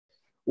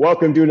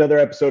Welcome to another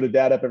episode of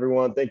Dad Up,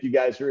 everyone. Thank you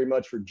guys very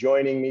much for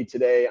joining me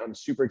today. I'm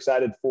super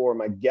excited for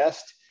my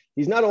guest.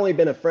 He's not only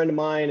been a friend of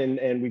mine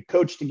and we've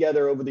coached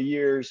together over the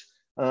years,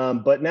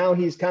 but now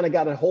he's kind of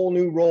got a whole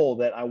new role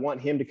that I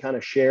want him to kind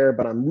of share.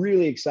 But I'm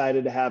really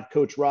excited to have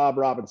Coach Rob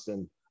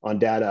Robinson on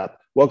Dad Up.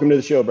 Welcome to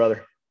the show,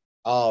 brother.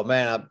 Oh,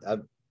 man, a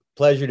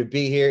pleasure to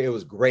be here. It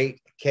was great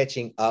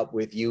catching up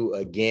with you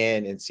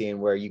again and seeing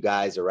where you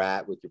guys are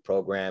at with your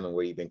program and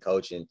where you've been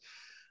coaching.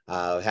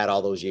 Had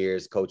all those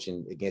years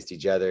coaching against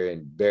each other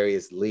in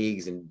various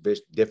leagues and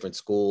different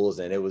schools.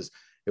 And it was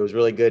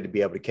really good to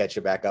be able to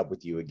catch back up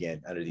with you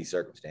again under these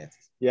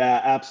circumstances.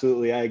 Yeah,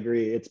 absolutely. I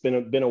agree. It's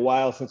been a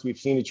while since we've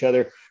seen each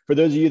other. For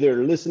those of you that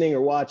are listening or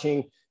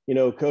watching, you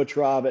know, Coach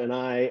Rob and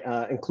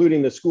I,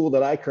 including the school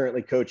that I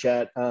currently coach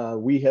at,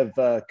 we have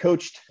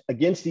coached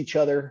against each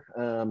other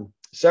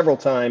several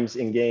times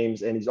in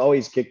games, and he's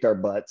always kicked our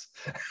butts.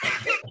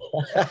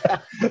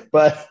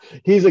 But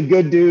he's a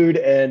good dude,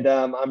 and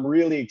I'm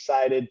really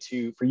excited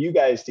for you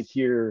guys to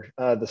hear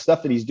the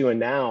stuff that he's doing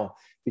now,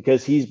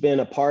 because he's been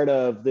a part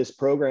of this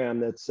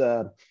program that's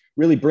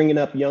really bringing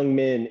up young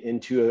men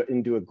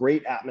into a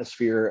great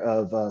atmosphere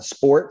of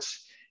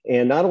sports.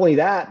 And not only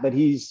that, but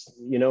he's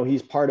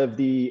part of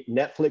the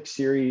Netflix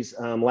series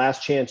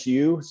Last Chance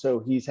U.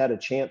 So he's had a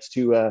chance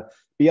to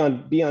be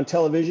on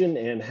television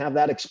and have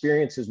that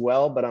experience as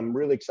well. But I'm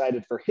really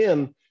excited for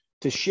him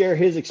to share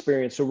his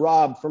experience. So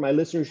Rob, for my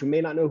listeners who may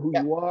not know who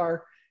you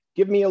are,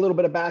 give me a little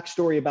bit of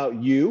backstory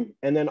about you,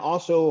 and then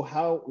also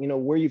how,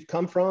 where you've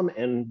come from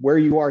and where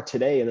you are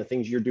today and the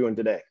things you're doing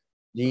today.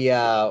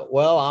 Yeah,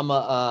 well, I'm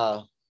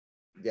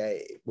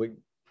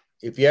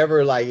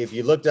if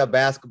you looked up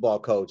basketball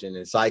coach in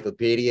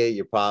encyclopedia,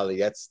 you're probably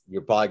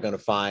going to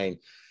find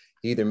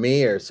either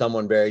me or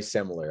someone very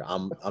similar.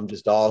 I'm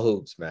just all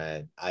hoops,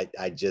 man.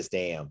 I just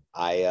am.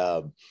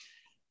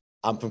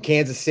 I'm from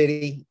Kansas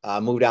City.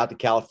 I moved out to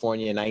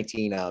California in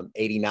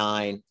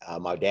 1989.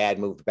 My dad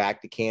moved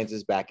back to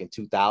Kansas back in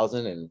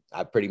 2000, and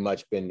I've pretty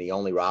much been the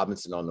only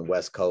Robinson on the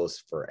West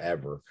Coast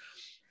forever.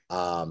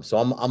 So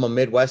I'm a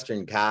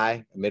Midwestern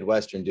guy, a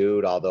Midwestern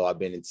dude, although I've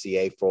been in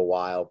CA for a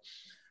while.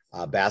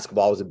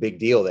 Basketball was a big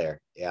deal there.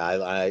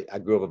 Yeah, I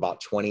grew up about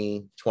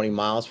 20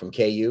 miles from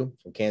KU,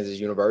 from Kansas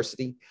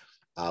University.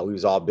 We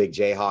was all big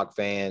Jayhawk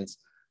fans.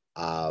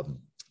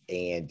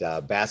 And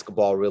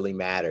basketball really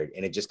mattered,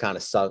 and it just kind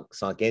of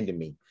sunk into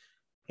me.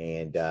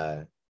 And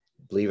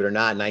believe it or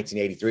not,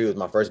 1983 was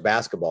my first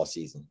basketball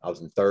season. I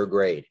was in third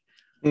grade,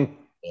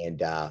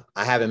 and I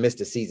haven't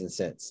missed a season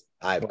since.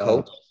 I've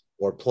coached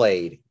or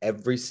played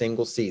every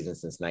single season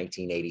since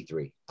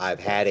 1983.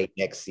 I've had a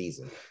next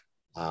season.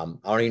 I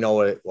don't even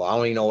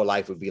know what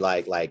life would be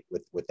like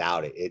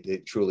without it.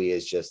 It truly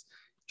is just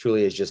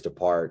a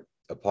part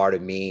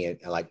of me and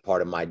like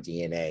part of my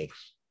DNA.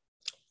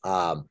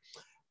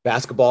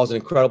 Basketball is an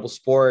incredible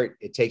sport.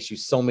 It takes you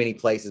so many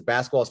places.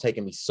 Basketball has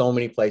taken me so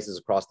many places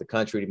across the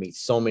country to meet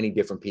so many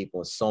different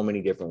people in so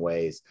many different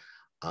ways.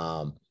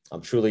 I'm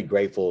truly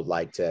grateful,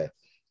 to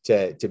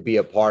be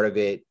a part of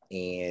it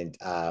and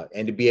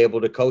to be able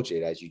to coach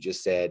it. As you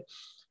just said,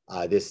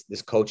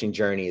 this coaching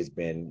journey has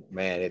been,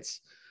 man,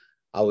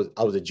 I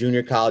was a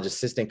junior college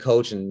assistant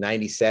coach in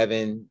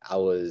 97. I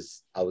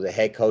was a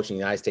head coach in the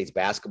United States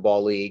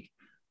Basketball League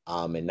in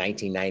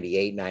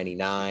 1998,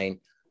 99.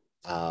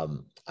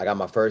 I got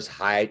my first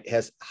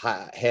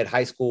head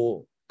high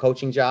school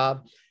coaching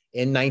job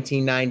in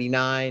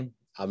 1999.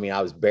 I mean,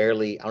 I don't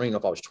even know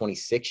if I was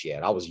 26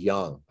 yet. I was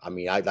young. I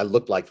mean, I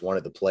looked like one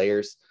of the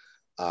players.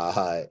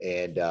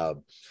 And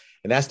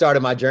that started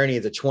my journey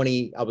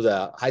I was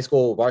a high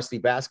school varsity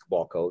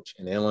basketball coach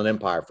in the Inland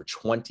Empire for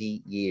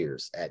 20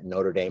 years at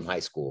Notre Dame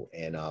High School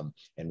in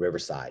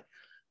Riverside.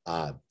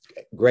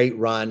 Great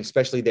run,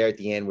 especially there at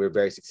the end. We were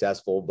very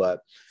successful,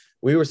 but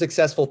we were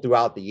successful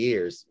throughout the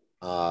years.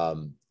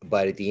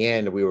 But at the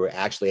end, we were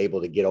actually able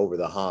to get over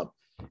the hump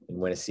and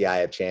win a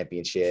CIF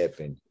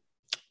championship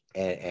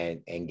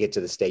and get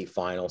to the state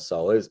final.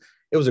 So it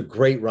was a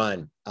great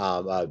run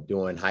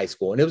doing high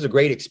school, and it was a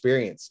great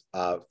experience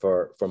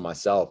for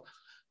myself.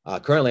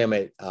 Currently, I'm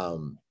at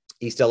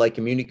East LA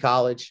Community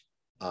College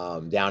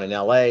down in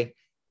LA,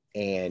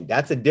 and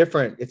it's a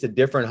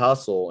different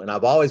hustle. And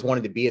I've always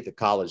wanted to be at the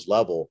college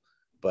level,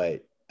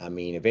 but I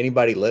mean, if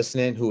anybody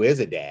listening who is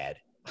a dad,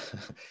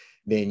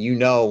 then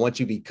once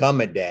you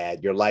become a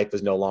dad, your life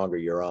is no longer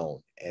your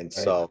own. And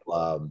so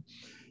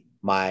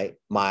my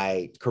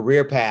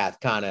career path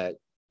kind of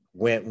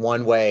went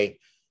one way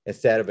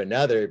instead of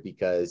another,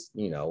 because,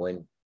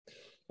 when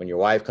your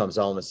wife comes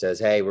home and says,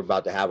 hey, we're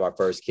about to have our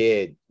first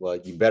kid, well,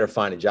 you better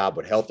find a job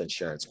with health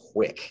insurance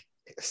quick.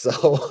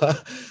 So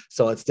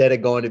instead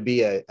of going to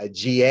be a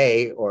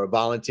GA or a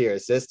volunteer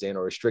assistant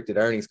or restricted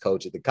earnings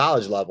coach at the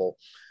college level,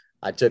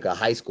 I took a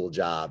high school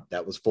job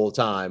that was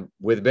full-time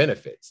with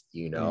benefits,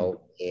 and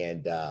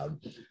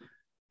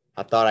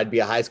I thought I'd be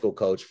a high school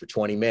coach for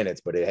 20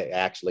 minutes, but it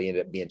actually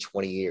ended up being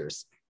 20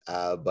 years.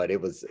 But it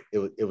was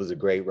a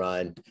great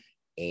run.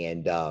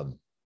 And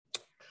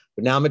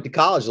but now I'm at the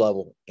college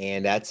level,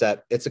 and it's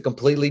a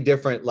completely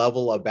different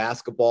level of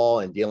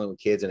basketball and dealing with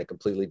kids in a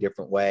completely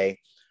different way.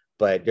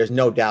 but there's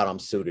no doubt I'm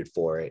suited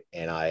for it.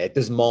 And at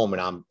this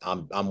moment,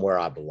 I'm where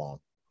I belong.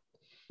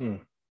 Hmm.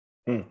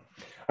 Hmm.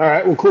 All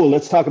right. Well, cool.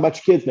 Let's talk about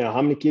your kids now.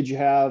 How many kids you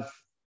have?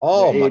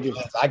 Oh my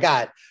goodness.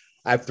 I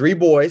have three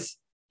boys.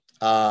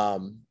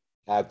 KJ,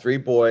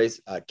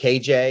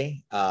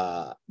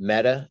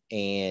 Meta,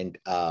 and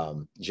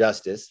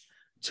Justice.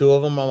 Two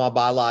of them are my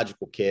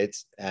biological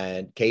kids,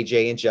 and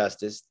KJ and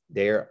Justice,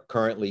 they're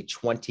currently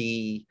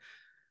 23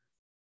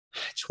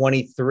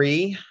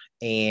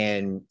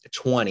 and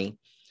 20.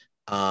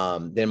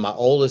 Then my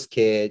oldest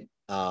kid,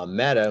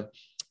 Meta,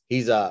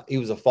 he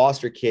was a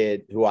foster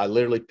kid who I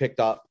literally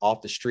picked up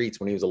off the streets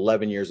when he was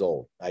 11 years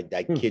old. I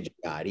kid you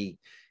not. He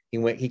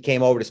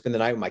came over to spend the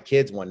night with my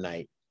kids one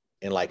night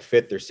in like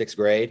 5th or 6th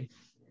grade.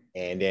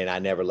 And then I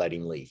never let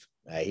him leave.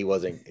 He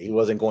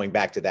wasn't going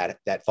back to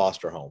that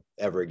foster home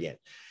ever again.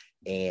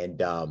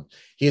 And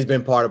he has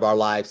been part of our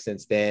lives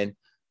since then.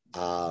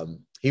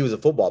 He was a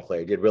football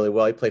player, did really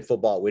well. He played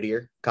football at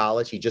Whittier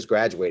College. He just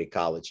graduated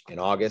college in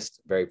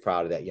August. Very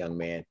proud of that young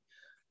man.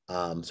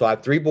 So I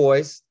have three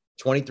boys,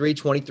 23,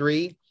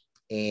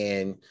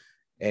 and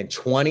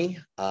 20.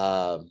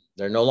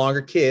 They're no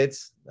longer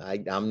kids.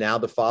 I'm now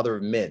the father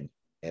of men.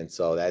 And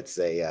so that's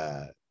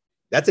a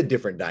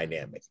different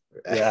dynamic.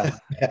 Yeah,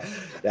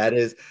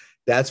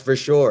 that's for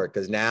sure.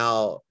 Cause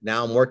now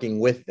I'm working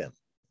with them,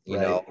 you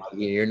know,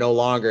 you're no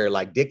longer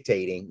like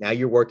dictating. Now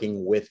you're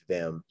working with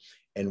them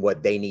and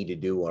what they need to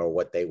do or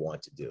what they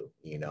want to do.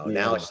 You know,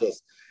 now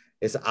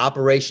it's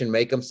operation,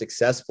 make them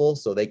successful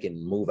so they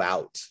can move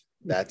out.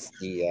 That's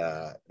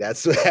where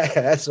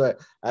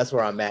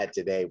I'm at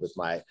today with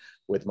my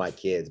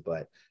kids,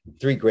 but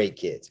three great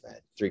kids, man.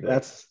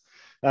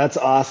 That's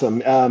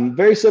awesome.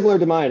 Very similar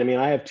to mine. I mean,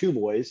 I have two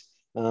boys,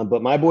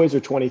 but my boys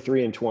are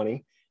 23 and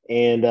 20,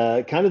 and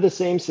kind of the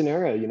same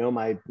scenario. You know,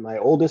 my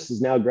oldest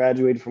is now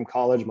graduated from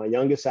college. My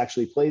youngest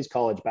actually plays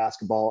college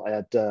basketball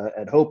at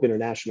Hope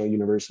International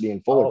University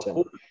in Fullerton.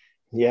 Oh, cool.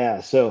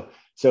 Yeah, so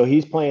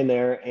he's playing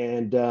there,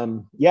 and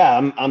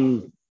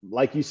I'm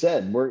like you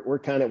said, we're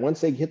kind of, once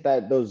they hit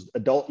those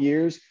adult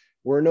years,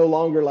 we're no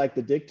longer like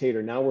the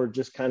dictator. Now we're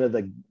just kind of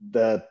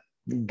the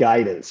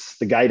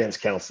guidance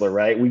counselor,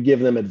 right? We give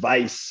them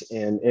advice,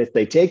 and if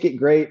they take it,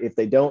 great. If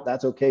they don't,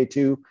 that's okay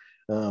too.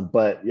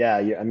 But yeah,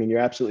 I mean, you're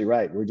absolutely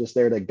right. We're just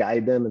there to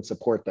guide them and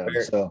support them.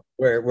 So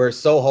we're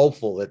so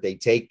hopeful that they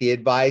take the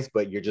advice,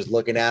 but you're just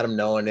looking at them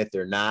knowing that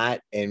they're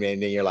not. And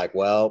then you're like,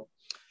 well,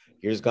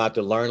 you're just going to have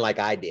to learn like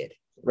I did.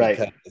 Right.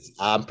 Because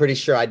I'm pretty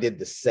sure I did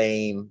the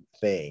same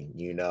thing,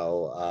 you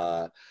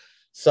know?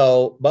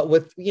 But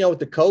with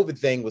the COVID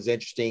thing was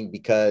interesting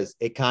because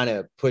it kind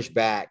of pushed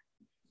back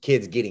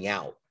kids getting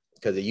out,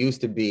 because it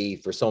used to be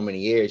for so many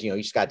years, you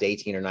just got to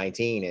 18 or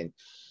 19 and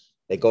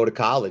they go to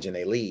college and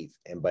they leave.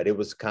 But it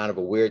was kind of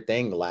a weird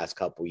thing the last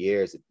couple of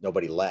years that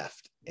nobody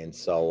left. And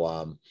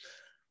so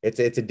it's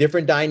a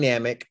different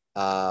dynamic.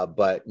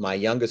 But my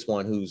youngest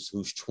one, who's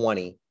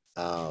 20,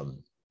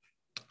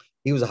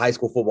 he was a high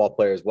school football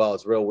player as well.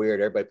 It's real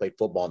weird. Everybody played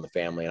football in the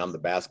family, and I'm the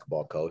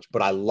basketball coach,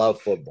 but I love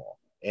football.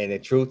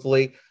 And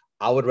truthfully,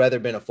 I would rather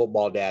have been a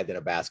football dad than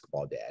a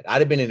basketball dad.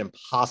 I'd have been an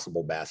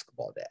impossible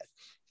basketball dad.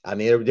 I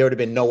mean, there would have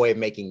been no way of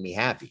making me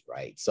happy,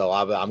 right? So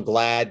I'm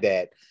glad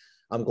that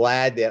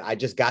I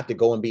just got to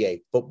go and be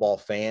a football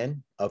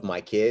fan of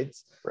my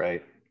kids.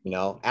 Right.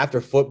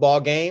 After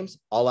football games,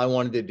 all I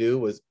wanted to do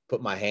was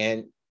put my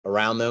hand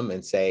around them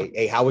and say,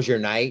 hey, how was your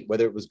night?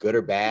 Whether it was good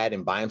or bad,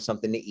 and buy them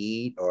something to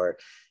eat. Or,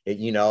 if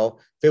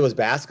it was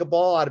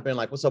basketball, I'd have been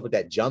like, what's up with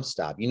that jump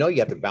stop? You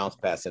have to bounce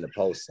pass in the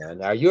post,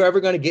 son. Are you ever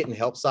going to get in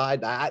help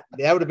side? That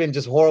would have been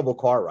just horrible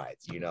car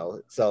rides,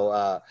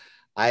 So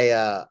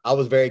I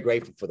was very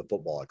grateful for the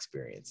football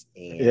experience.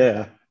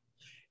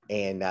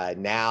 And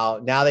now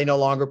they no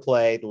longer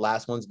play. The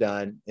last one's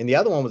done. And the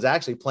other one was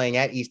actually playing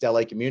at East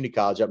LA Community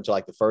College up until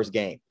like the first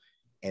game.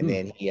 And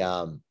then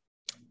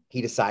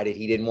he decided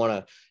he didn't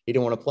want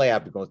to play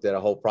after going through that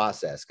whole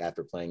process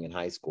after playing in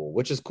high school,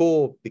 which is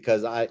cool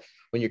because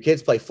when your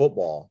kids play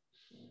football,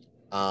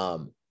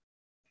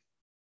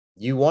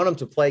 you want them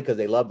to play because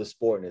they love the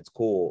sport and it's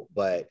cool.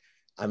 But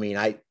I mean,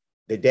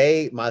 the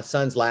day my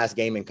son's last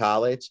game in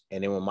college,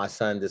 and then when my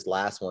son, this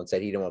last one,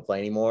 said he didn't want to play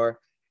anymore,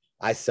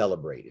 I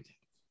celebrated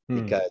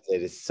because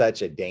it is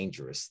such a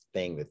dangerous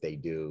thing that they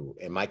do.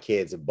 And my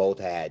kids have both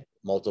had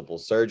multiple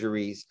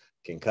surgeries,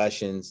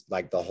 concussions,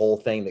 like the whole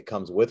thing that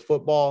comes with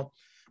football.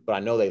 But I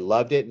know they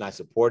loved it and I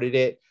supported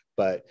it.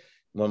 But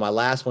when my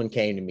last one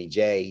came to me,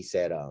 Jay, he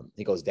said,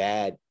 he goes,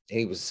 Dad, and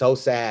he was so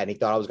sad. And he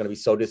thought I was going to be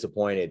so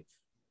disappointed.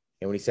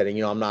 And when he said,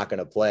 I'm not going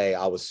to play,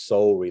 I was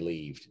so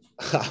relieved.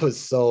 I was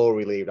so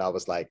relieved. I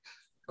was like,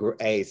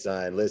 hey,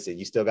 son, listen,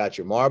 you still got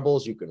your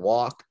marbles. You can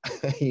walk.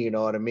 You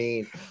know what I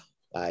mean?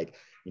 Like,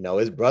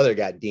 his brother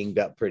got dinged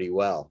up pretty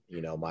well.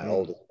 My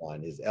oldest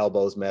one, his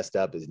elbows messed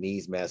up, his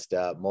knees messed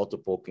up,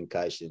 multiple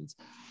concussions.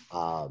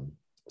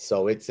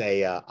 So it's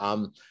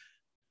I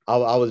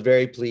was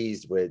very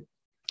pleased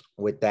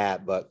with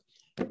that, but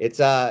it's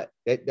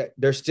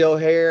they're still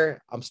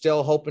here. I'm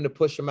still hoping to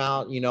push them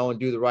out, and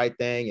do the right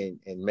thing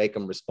and make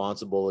them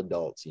responsible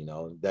adults.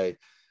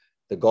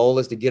 the goal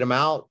is to get them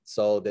out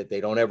so that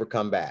they don't ever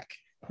come back.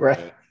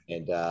 Right.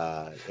 And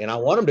I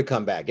want them to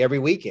come back every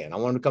weekend. I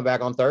want them to come back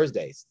on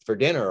Thursdays for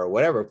dinner or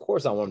whatever. Of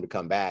course, I want them to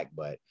come back,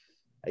 but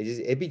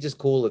it'd be just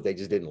cool if they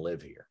just didn't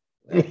live here.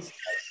 You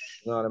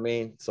know what I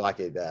mean? So I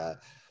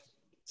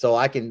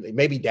can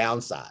maybe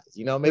downsize,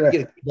 maybe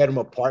get a bedroom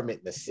apartment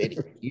in the city.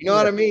 You know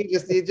what I mean?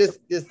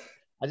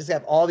 I just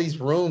have all these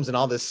rooms and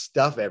all this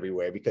stuff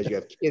everywhere because you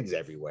have kids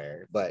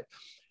everywhere. But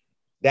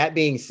that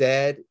being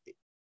said,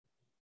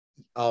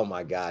 oh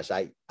my gosh,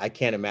 I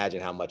can't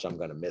imagine how much I'm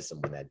going to miss them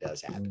when that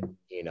does happen.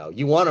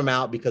 You want them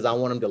out because I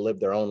want them to live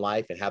their own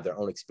life and have their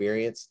own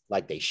experience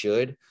like they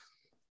should.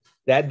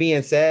 That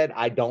being said,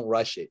 I don't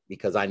rush it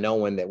because I know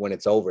when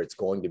it's over, it's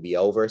going to be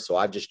over. So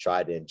I've just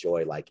tried to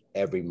enjoy like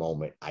every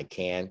moment I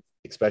can,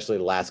 especially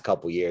the last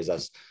couple of years,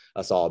 us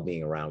all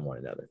being around one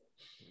another.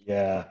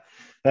 Yeah,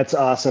 that's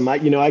awesome.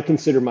 I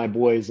consider my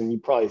boys, and you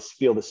probably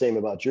feel the same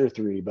about your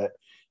three, but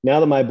now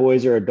that my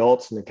boys are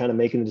adults and they're kind of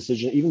making the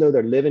decision, even though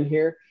they're living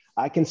here,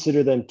 I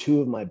consider them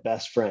two of my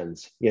best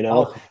friends.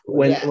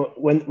 When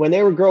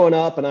they were growing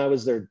up and I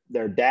was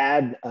their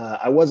dad,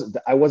 I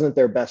wasn't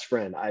their best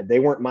friend. They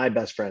weren't my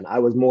best friend. I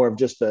was more of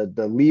just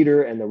the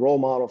leader and the role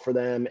model for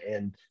them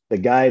and the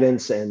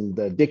guidance and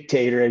the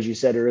dictator, as you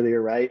said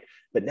earlier, right?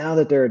 But now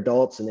that they're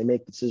adults and they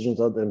make decisions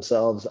of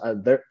themselves,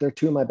 they're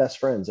two of my best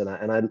friends.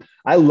 And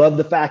I love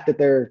the fact that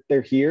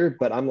they're here,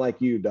 but I'm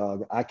like you,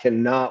 dog. I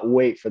cannot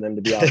wait for them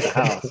to be out of the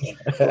house.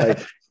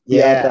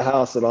 Out the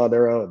house and on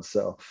their own.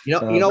 So, you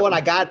know what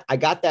I got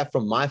that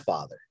from my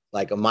father.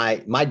 Like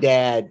my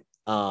dad,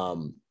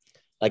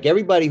 like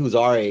everybody who's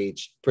our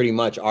age, pretty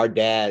much our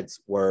dads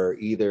were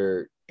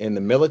either in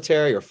the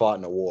military or fought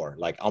in a war.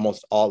 Like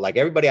almost all, like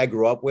everybody I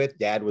grew up with,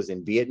 dad was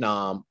in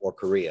Vietnam or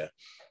Korea,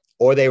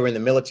 or they were in the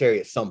military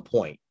at some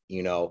point,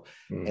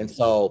 And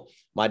so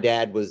my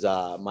dad was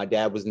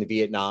in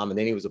Vietnam, and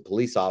then he was a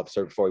police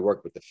officer before he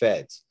worked with the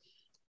feds.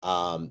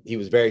 He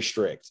was very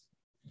strict.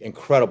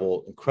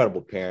 Incredible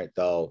parent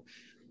though.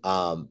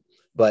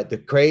 But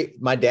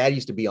my dad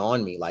used to be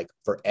on me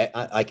for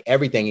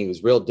everything. He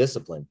was real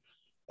disciplined.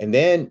 And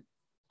then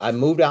I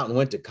moved out and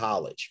went to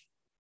college.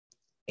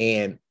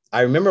 And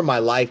I remember my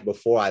life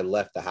before I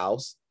left the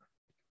house.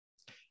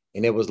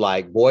 And it was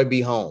like, boy,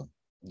 be home,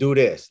 do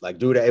this,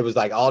 do that. It was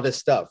like all this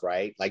stuff,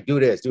 right? Like do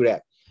this, do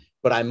that.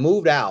 But I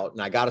moved out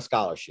and I got a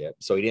scholarship.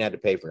 So he didn't have to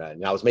pay for nothing.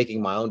 And I was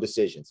making my own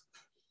decisions.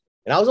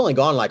 And I was only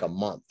gone like a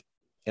month.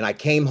 And I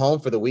came home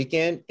for the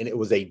weekend and it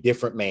was a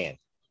different man.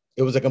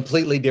 It was a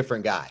completely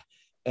different guy.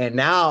 And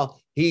now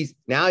he's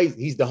the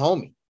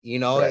homie,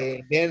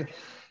 Right.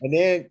 And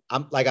then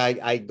I'm like,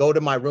 I go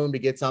to my room to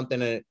get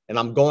something and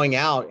I'm going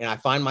out and I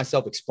find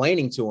myself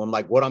explaining to him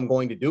like what I'm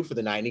going to do for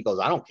the night. And he goes,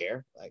 I don't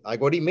care. Like,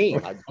 what do you mean?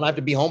 I don't have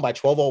to be home by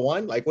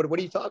 12:01. Like, what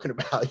are you talking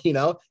about?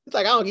 It's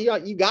like,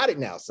 you got it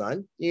now,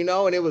 son,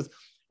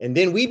 and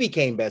then we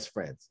became best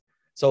friends.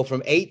 So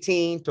from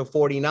 18 to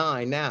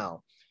 49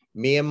 now,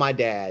 me and my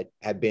dad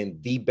have been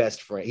the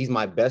best friend. He's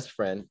my best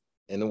friend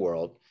in the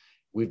world.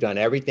 We've done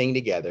everything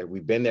together.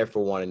 We've been there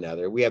for one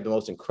another. We have the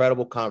most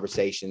incredible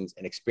conversations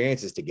and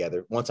experiences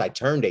together once I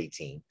turned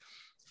 18.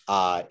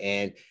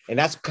 And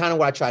that's kind of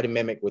what I try to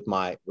mimic with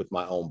my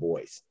own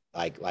boys.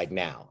 Like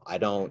now, I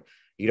don't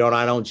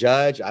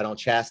judge. I don't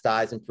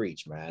chastise and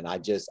preach, man. I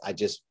just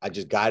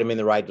guide them in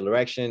the right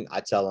direction.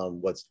 I tell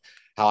them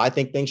how I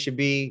think things should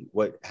be,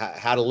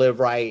 how to live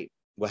right,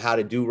 how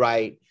to do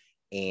right.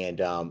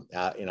 And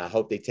I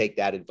hope they take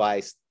that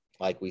advice,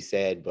 like we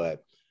said,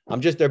 but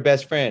I'm just their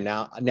best friend.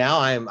 Now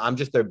I'm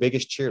just their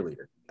biggest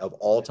cheerleader of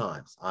all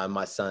times. I'm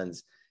my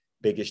son's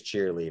biggest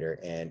cheerleader.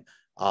 And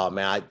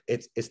man,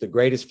 it's the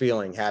greatest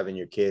feeling having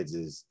your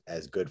kids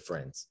as good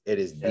friends. It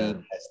is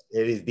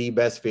the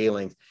best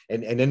feelings.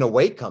 And then the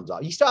weight comes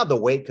off. You still have the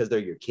weight because they're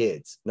your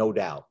kids, no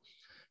doubt.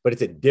 But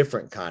it's a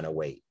different kind of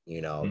weight.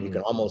 Mm-hmm.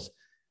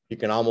 You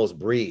can almost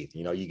breathe.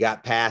 You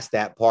got past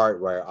that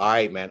part where, all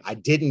right, man, I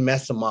didn't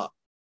mess them up.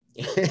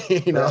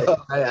 Right.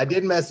 I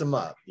didn't mess them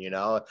up. They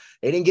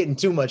didn't get in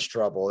too much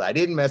trouble. I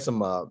didn't mess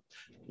them up.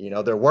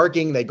 They're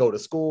working, they go to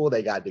school,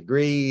 they got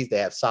degrees, they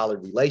have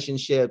solid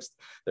relationships,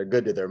 they're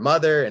good to their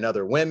mother and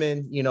other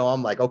women.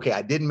 I'm like, okay,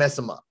 I didn't mess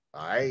them up.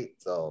 All right.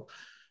 So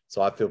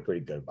I feel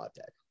pretty good about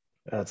that.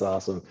 That's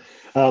awesome.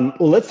 Well,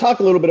 let's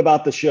talk a little bit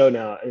about the show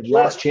now. Sure.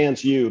 Last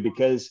Chance U,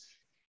 because,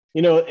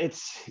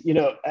 it's,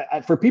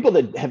 for people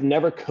that have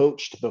never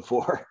coached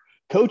before,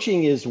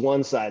 coaching is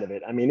one side of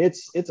it. I mean,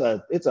 it's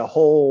a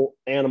whole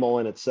animal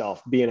in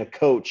itself, being a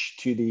coach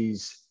to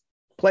these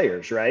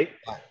players, right?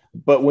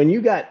 But when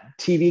you got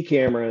TV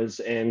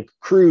cameras and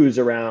crews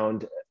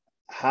around,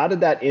 how did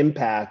that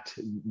impact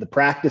the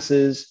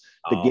practices,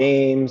 the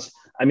games?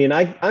 I mean,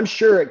 I'm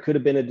sure it could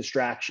have been a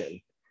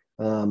distraction.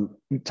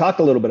 Talk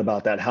a little bit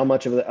about that. How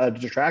much of a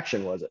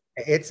distraction was it?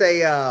 It's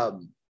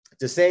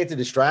to say it's a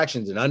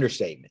distraction is an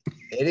understatement.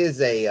 It is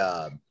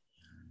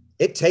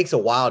it takes a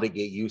while to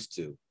get used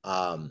to.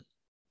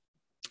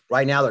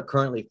 Right now they're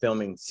currently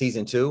filming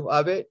season 2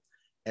 of it.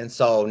 And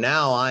so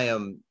now I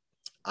am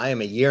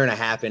a year and a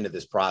half into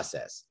this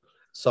process.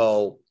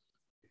 So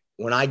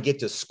when I get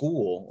to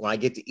school, when I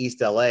get to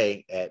East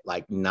LA at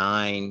like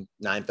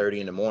 9:30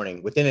 in the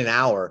morning, within an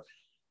hour,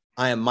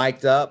 I am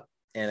mic'd up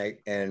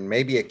and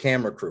maybe a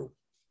camera crew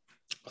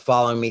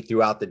following me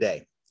throughout the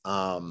day,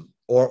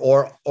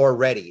 or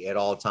ready at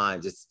all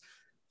times.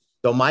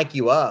 They'll mic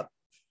you up,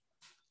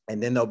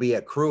 and then there'll be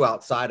a crew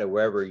outside of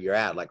wherever you're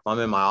at. Like if I'm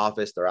in my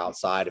office, they're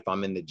outside. If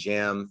I'm in the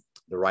gym,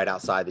 they're right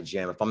outside the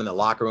gym. If I'm in the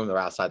locker room, they're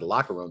outside the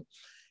locker room.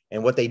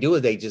 And what they do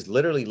is they just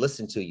literally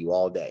listen to you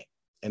all day.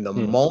 And the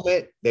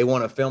moment they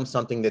want to film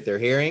something that they're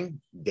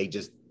hearing, they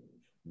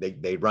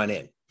run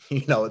in.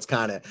 It's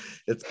kind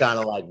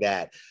of like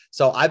that.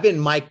 So I've been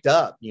mic'd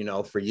up,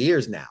 for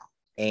years now.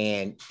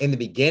 And in the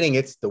beginning,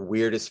 it's the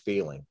weirdest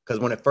feeling, because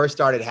when it first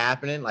started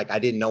happening, like I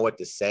didn't know what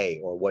to say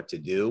or what to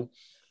do.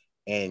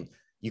 And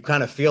you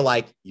kind of feel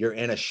like you're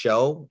in a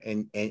show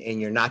and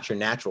you're not your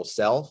natural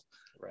self.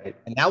 Right.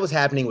 And that was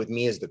happening with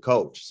me as the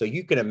coach. So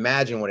you can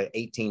imagine what an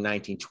 18,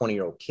 19,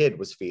 20-year-old kid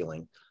was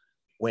feeling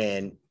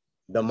when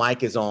the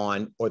mic is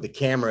on or the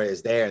camera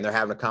is there and they're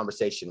having a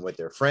conversation with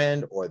their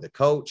friend or the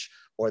coach,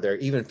 or they're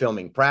even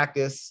filming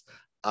practice.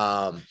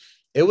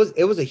 It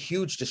was a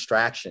huge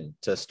distraction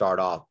to start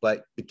off,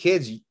 but the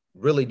kids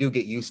really do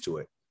get used to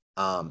it.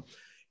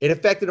 It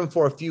affected them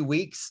for a few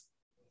weeks,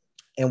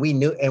 and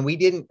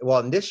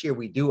and this year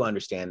we do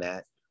understand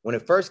that. When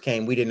it first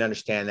came, we didn't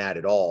understand that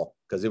at all,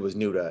 because it was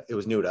new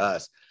to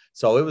us.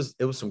 So it was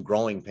some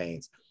growing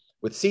pains.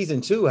 With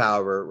season 2,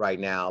 however, right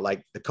now,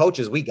 like the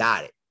coaches, we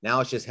got it.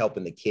 Now it's just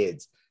helping the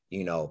kids,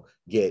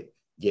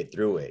 get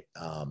through it.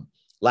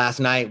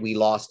 Last night we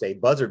lost a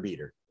buzzer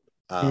beater.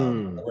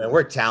 And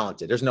we're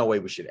talented. There's no way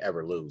we should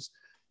ever lose,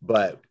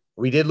 but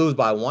we did lose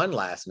by 1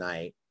 last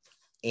night.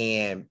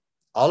 And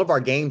all of our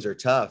games are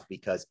tough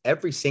because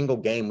every single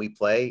game we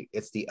play,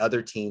 it's the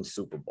other team's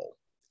Super Bowl.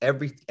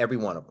 Every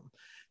one of them.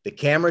 The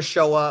cameras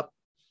show up,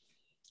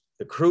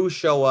 the crews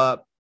show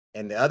up,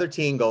 and the other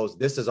team goes,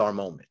 "This is our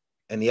moment."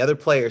 And the other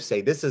players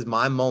say, "This is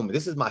my moment.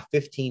 This is my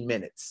 15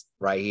 minutes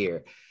right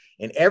here."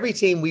 And every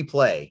team we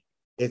play,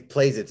 it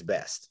plays its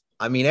best.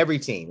 I mean, every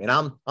team. And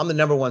I'm the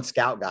number 1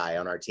 scout guy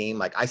on our team.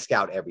 Like I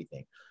scout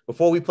everything.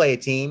 Before we play a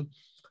team,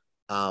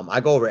 I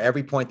go over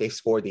every point they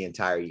scored the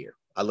entire year.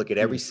 I look at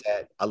every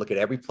set. I look at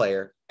every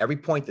player, every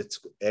point that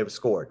it was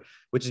scored,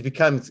 which has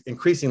become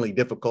increasingly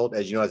difficult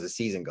as the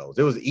season goes.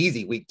 It was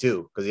easy week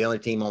 2 because the other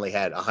team only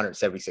had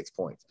 176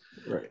 points.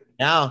 Right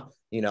now,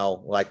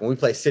 like when we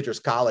play Citrus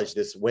College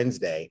this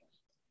Wednesday,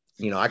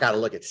 I got to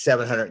look at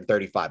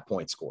 735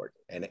 points scored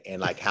and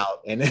like how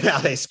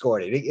they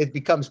scored it. It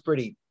becomes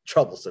pretty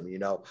troublesome,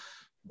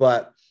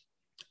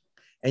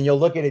 and you'll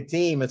look at a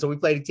team. And so we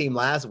played a team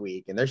last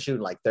week and they're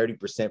shooting like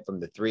 30% from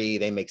the 3.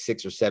 They make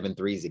 6 or 7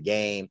 threes a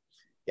game.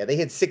 Yeah, they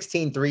hit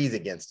 16 threes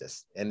against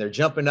us, and they're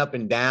jumping up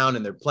and down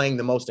and they're playing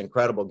the most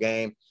incredible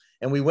game.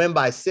 And we win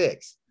by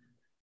 6.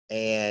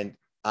 And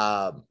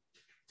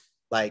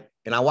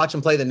and I watch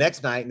them play the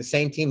next night and the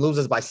same team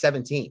loses by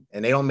 17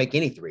 and they don't make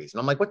any threes. And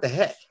I'm like, what the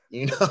heck,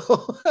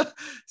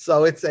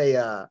 So it's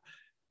the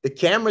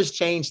cameras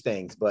change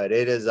things, but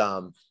it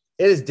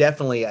is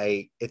definitely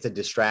a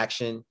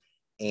distraction.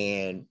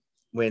 And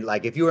when,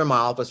 like, if you were in my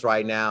office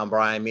right now,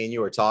 Bryan, me and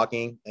you were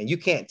talking, and you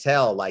can't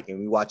tell, like, and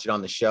we watch it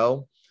on the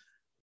show,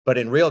 but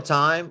in real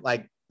time,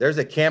 like, there's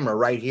a camera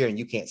right here and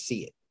you can't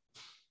see it.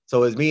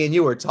 So as me and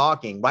you were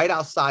talking, right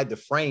outside the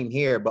frame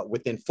here, but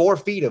within 4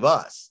 feet of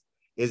us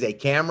is a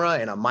camera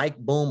and a mic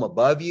boom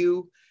above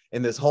you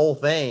and this whole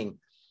thing.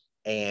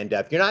 And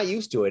if you're not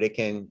used to it, it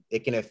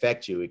can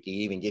affect you. It can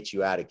even get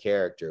you out of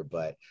character.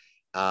 But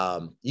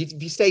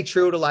if you stay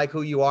true to like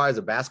who you are as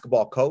a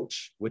basketball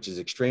coach, which is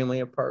extremely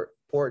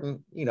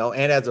important,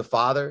 and as a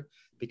father,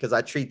 because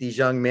I treat these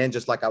young men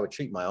just like I would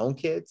treat my own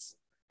kids.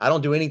 I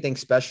don't do anything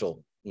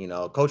special.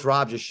 Coach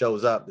Rob just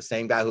shows up. The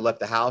same guy who left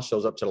the house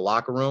shows up to the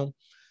locker room,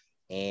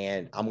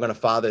 and I'm going to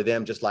father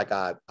them just like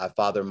I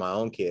father my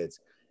own kids,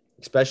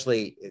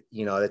 especially,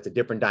 it's a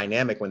different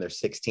dynamic when they're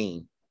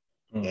 16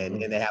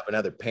 and they have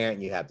another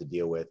parent you have to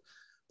deal with.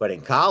 But in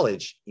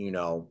college,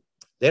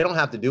 they don't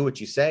have to do what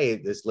you say.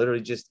 It's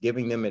literally just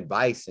giving them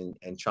advice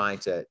and trying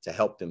to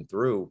help them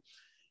through.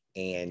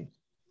 And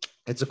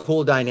it's a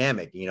cool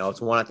dynamic.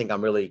 It's one I think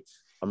I'm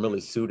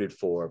really suited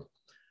for.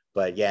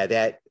 But yeah,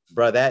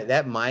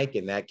 that mic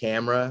and that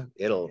camera,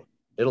 it'll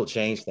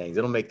change things.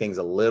 It'll make things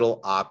a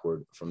little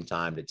awkward from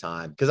time to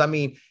time. Because I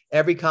mean,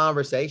 every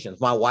conversation,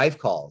 my wife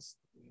calls,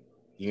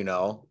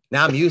 now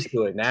I'm used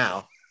to it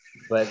now,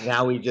 but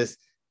now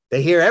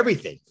they hear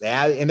everything.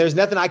 And there's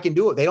nothing I can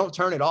do. They don't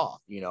turn it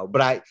off,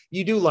 but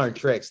you do learn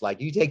tricks.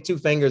 Like you take 2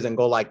 fingers and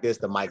go like this,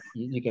 the mic,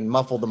 you can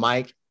muffle the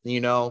mic,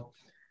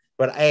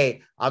 but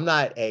hey,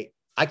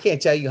 I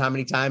can't tell you how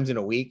many times in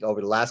a week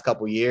over the last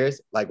couple of years,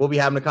 like we'll be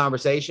having a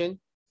conversation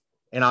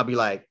and I'll be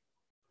like,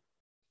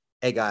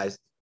 hey guys,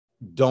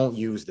 don't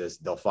use this.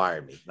 They'll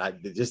fire me.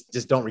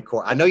 Just don't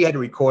record. I know you had to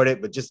record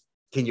it, but just,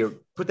 can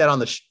you put that on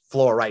the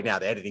floor right now,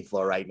 the editing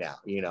floor right now,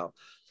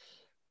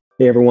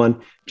 Hey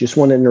everyone, just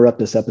want to interrupt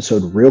this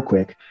episode real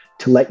quick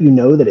to let you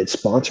know that it's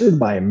sponsored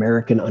by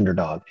American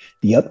Underdog,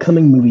 the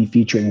upcoming movie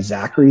featuring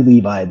Zachary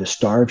Levi, the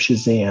star of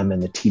Shazam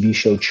and the TV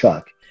show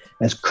Chuck,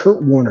 as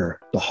Kurt Warner,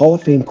 the Hall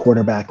of Fame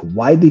quarterback,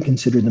 widely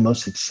considered the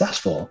most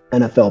successful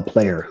NFL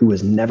player who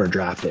was never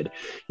drafted.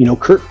 You know,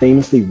 Kurt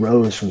famously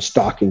rose from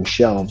stocking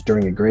shelves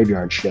during a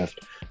graveyard shift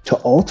to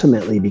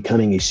ultimately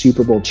becoming a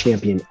Super Bowl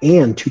champion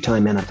and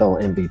two-time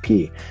NFL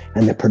MVP.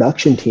 And the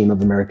production team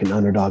of American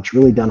Underdog's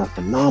really done a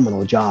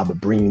phenomenal job of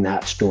bringing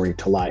that story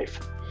to life.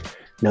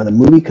 Now, the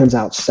movie comes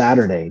out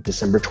Saturday,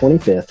 December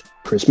 25th,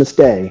 Christmas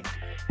Day,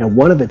 and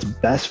one of its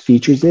best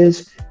features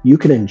is you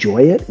can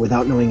enjoy it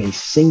without knowing a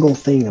single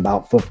thing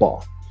about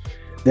football.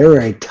 There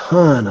are a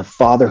ton of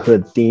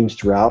fatherhood themes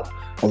throughout,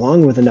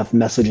 along with enough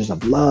messages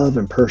of love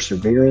and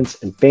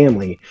perseverance and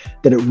family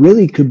that it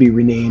really could be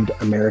renamed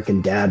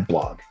American Dad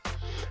Blog.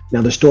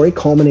 Now, the story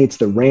culminates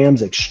the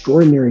Rams'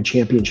 extraordinary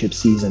championship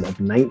season of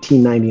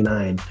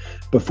 1999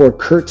 before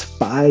Kurt's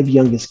 5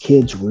 youngest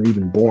kids were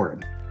even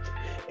born.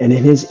 And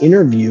in his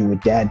interview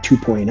with Dad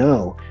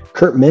 2.0,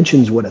 Kurt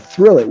mentions what a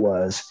thrill it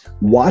was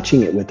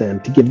watching it with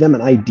them to give them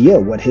an idea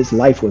what his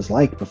life was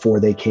like before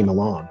they came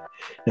along.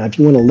 Now, if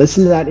you want to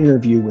listen to that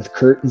interview with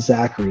Kurt and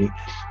Zachary,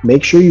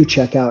 make sure you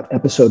check out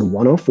episode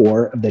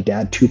 104 of the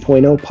Dad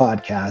 2.0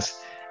 podcast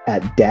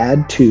at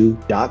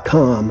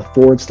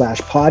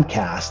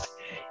dad2.com/podcast,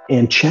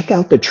 and check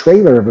out the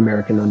trailer of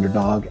American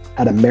Underdog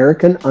at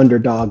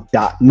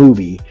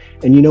americanunderdog.movie.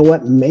 And you know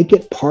what? Make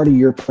it part of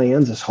your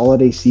plans this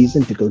holiday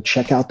season to go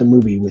check out the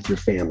movie with your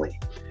family.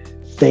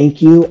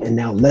 Thank you. And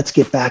now let's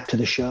get back to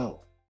the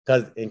show.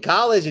 Because in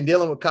college and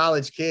dealing with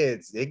college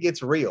kids, it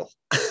gets real,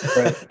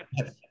 Right.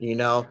 You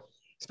know,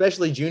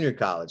 especially junior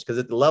college, because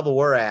at the level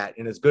we're at,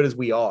 and as good as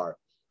we are,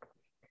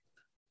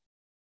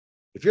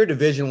 if you're a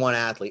Division I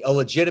athlete, a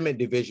legitimate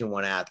Division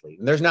I athlete,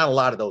 and there's not a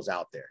lot of those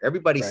out there.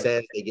 Everybody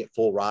says they get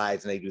full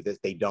rides and they do this.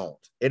 They don't.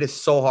 It is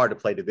so hard to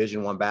play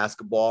Division I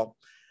basketball.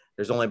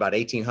 There's only about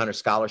 1,800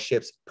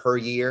 scholarships per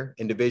year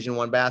in Division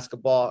I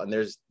basketball, and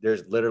there's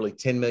literally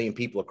 10 million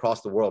people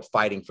across the world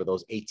fighting for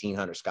those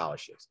 1,800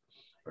 scholarships.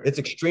 Right. It's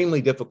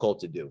extremely difficult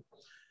to do.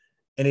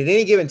 And at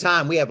any given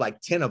time, we have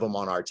like 10 of them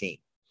on our team.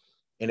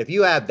 And if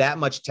you have that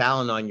much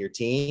talent on your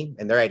team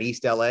and they're at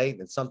East LA,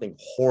 then something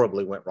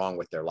horribly went wrong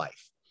with their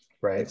life.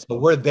 Right. And so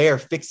we're there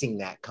fixing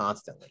that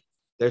constantly.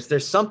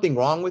 There's something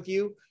wrong with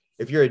you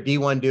if you're a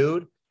D1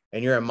 dude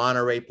and you're in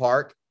Monterey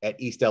Park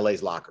at East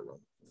LA's locker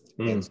room.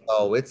 And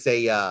so it's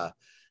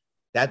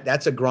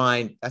that's a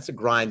grind. That's a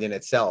grind in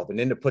itself. And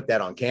then to put that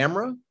on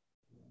camera,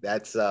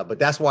 but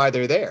that's why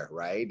they're there,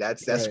 right?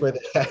 That's right.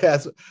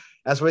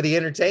 That's where the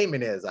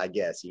entertainment is, I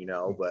guess, you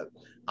know. But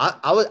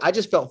I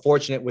just felt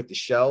fortunate with the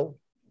show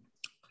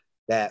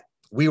that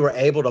we were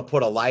able to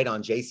put a light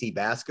on JC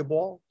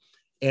basketball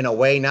in a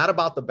way, not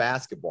about the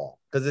basketball,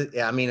 because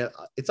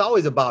it's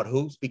always about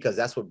hoops because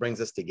that's what brings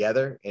us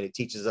together and it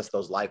teaches us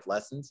those life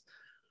lessons.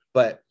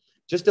 But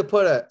just to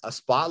put a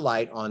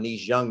spotlight on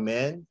these young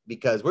men,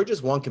 because we're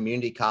just one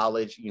community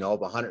college, you know, of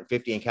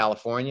 150 in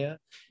California,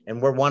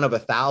 and we're one of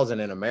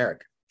 1,000 in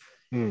America.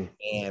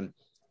 And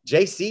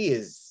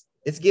JC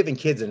it's giving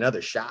kids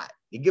another shot.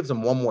 It gives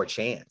them one more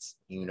chance,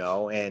 you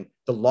know, and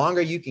the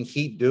longer you can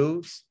keep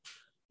dudes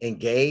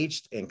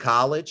engaged in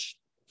college,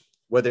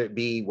 whether it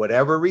be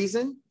whatever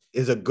reason,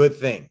 is a good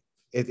thing.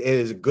 It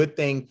is a good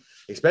thing,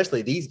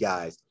 especially these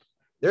guys.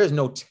 There is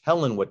no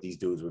telling what these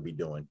dudes would be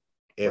doing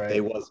if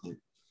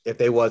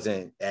they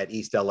wasn't at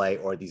East LA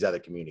or these other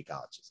community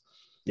colleges.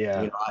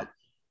 Yeah. You know,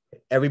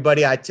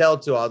 everybody I tell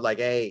to, I was like,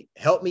 hey,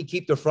 help me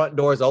keep the front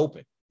doors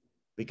open,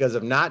 because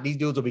if not, these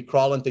dudes will be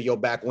crawling through your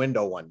back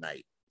window one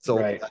night. So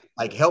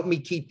like, help me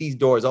keep these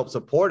doors open,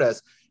 support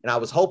us. And I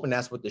was hoping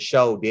that's what the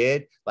show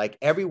did, like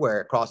everywhere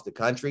across the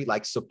country,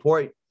 like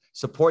support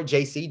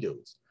JC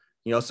dudes,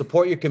 you know,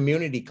 support your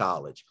community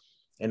college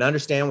and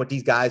understand what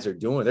these guys are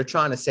doing. They're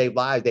trying to save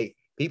lives.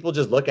 People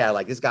just look at it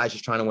like this guy's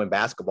just trying to win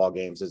basketball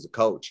games as a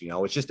coach. You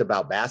know, it's just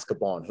about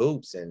basketball and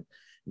hoops. And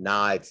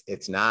nah,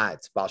 it's not.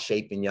 It's about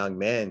shaping young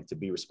men to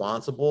be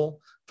responsible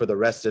for the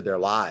rest of their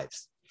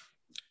lives,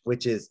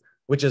 which is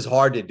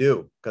hard to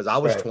do, because I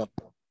was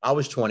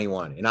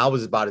 21 and I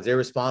was about as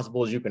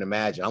irresponsible as you can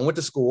imagine. I went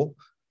to school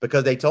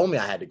because they told me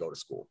I had to go to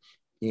school,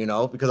 you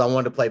know, because I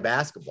wanted to play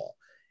basketball.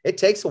 It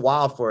takes a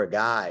while for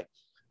a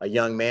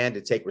young man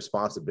to take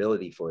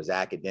responsibility for his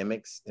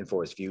academics and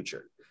for his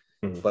future.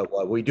 But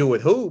what we do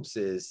with hoops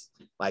is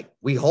like,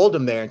 we hold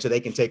them there until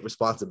they can take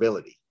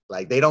responsibility.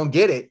 Like, they don't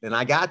get it. And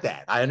I got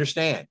that. I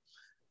understand.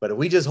 But if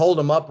we just hold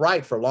them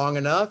upright for long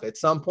enough, at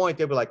some point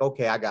they'll be like,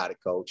 okay, I got it,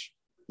 coach.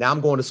 Now I'm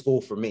going to school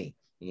for me.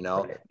 You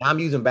know, now I'm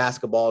using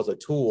basketball as a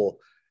tool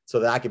so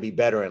that I can be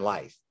better in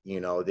life. You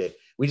know, that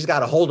we just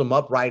got to hold them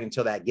upright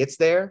until that gets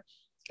there.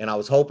 And I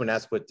was hoping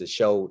that's what the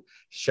show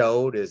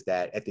showed, is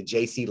that at the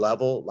JC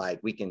level,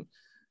 like we can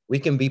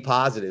be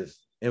positive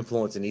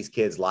influence in these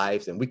kids'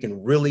 lives, and we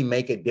can really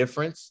make a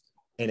difference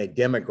in a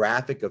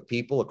demographic of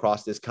people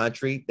across this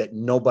country that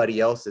nobody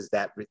else is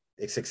that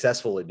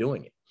successful at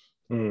doing it.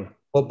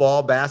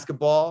 Football,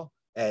 basketball,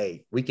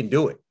 hey, we can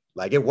do it.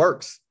 Like, it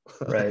works.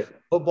 Right.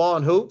 Football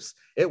and hoops,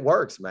 it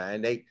works,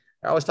 man.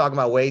 They're always talking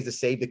about ways to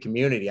save the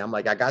community. I'm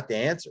like, I got the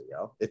answer,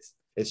 yo.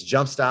 It's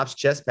jump stops,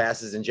 chest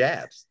passes, and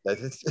jabs.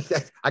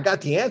 I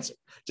got the answer.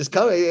 Just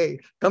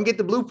come get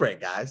the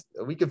blueprint, guys.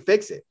 We can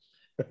fix it.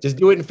 Just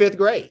do it in 5th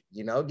grade,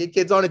 get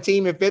kids on a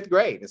team in 5th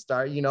grade and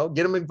start, get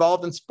them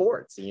involved in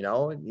sports,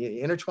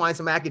 intertwine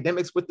some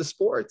academics with the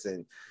sports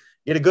and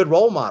get a good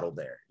role model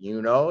there,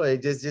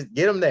 just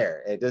get them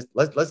there and just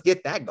let's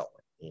get that going.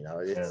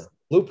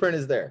 Blueprint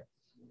is there.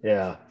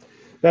 Yeah.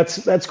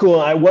 That's cool.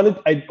 I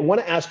want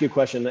to ask you a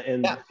question,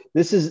 and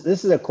this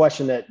is a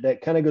question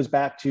that kind of goes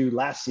back to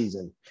last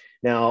season.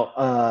 Now,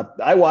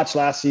 I watched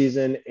last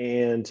season,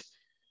 and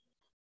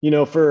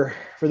for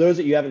those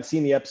that you haven't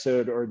seen the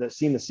episode or that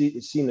seen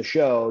the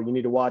show, you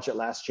need to watch it.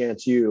 Last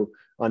Chance U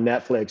on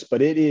Netflix.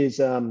 But it is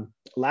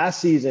last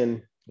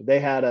season they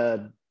had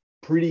a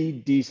pretty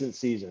decent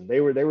season.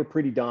 They were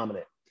pretty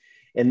dominant,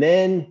 and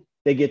then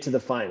they get to the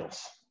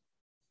finals.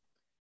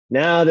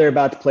 Now they're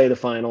about to play the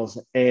finals,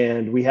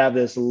 and we have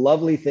this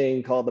lovely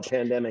thing called the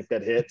pandemic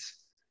that hits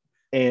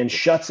and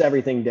shuts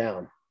everything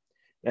down.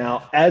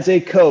 Now, as a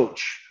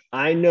coach,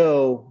 I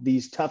know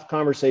these tough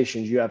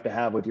conversations you have to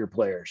have with your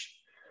players,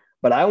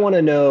 but I want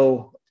to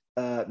know,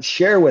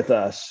 share with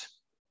us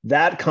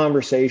that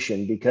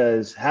conversation,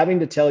 because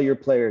having to tell your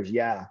players,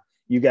 yeah,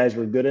 you guys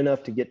were good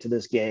enough to get to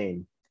this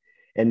game,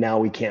 and now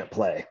we can't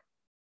play.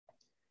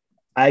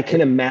 I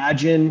can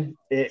imagine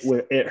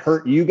it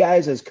hurt you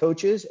guys as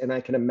coaches, and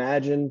I can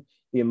imagine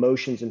the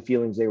emotions and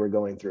feelings they were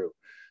going through.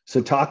 So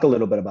talk a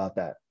little bit about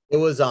that. It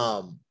was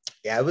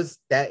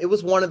it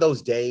was one of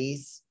those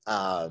days.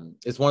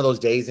 It's one of those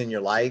days in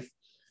your life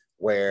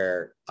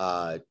where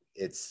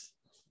it's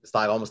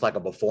like almost like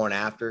a before and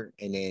after,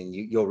 and then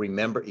you'll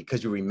remember,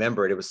 because you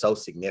remember it. It was so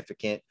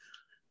significant.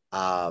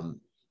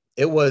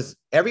 It was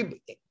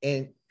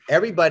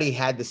everybody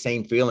had the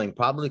same feeling,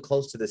 probably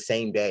close to the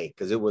same day,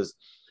 because it was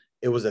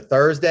a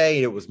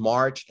Thursday, it was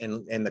March,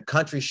 and the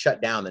country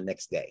shut down the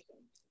next day.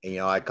 And,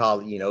 I call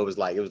it, it was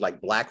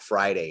like Black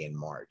Friday in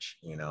March.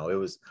 It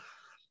was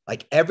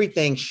like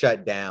everything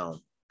shut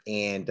down.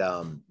 And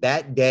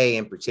that day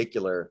in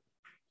particular,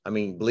 I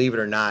mean, believe it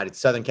or not, it's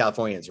Southern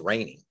California, it's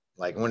raining.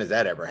 Like, when does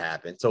that ever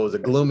happen? So it was a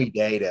gloomy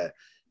day to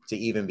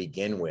even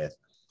begin with.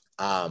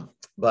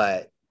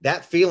 But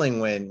that feeling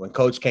when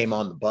Coach came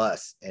on the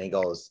bus and he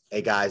goes,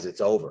 "Hey guys, it's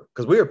over."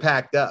 Because we were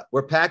packed up.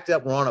 We're packed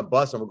up. We're on a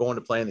bus and we're going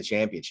to play in the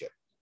championship.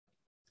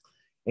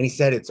 And he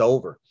said, "It's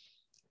over."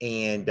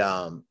 And,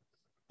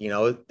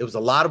 it was a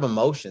lot of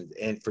emotions,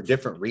 and for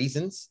different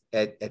reasons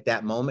at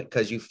that moment,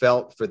 because you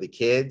felt for the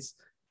kids.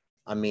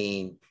 I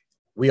mean,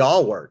 we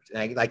all worked.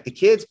 And like the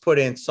kids put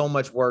in so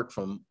much work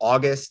from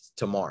August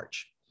to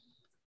March.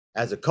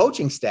 As a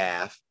coaching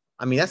staff,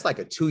 I mean, that's like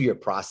a 2-year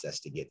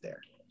process to get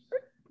there.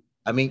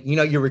 I mean,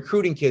 you're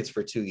recruiting kids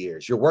for 2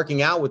 years. You're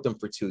working out with them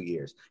for 2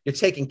 years. You're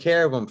taking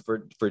care of them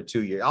for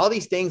 2 years. All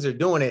these things are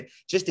doing it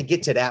just to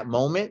get to that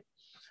moment.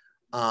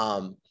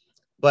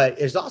 But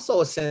there's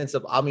also a sense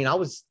of, I mean, I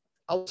was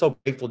so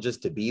grateful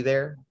just to be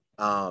there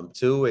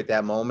too at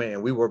that moment.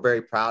 And we were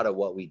very proud of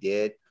what we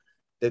did.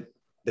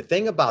 The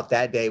thing about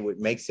that day, what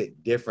makes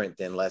it different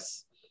than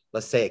let's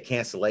say a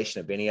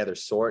cancellation of any other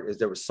sort, is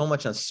there was so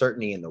much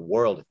uncertainty in the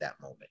world at that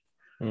moment.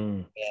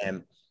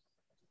 And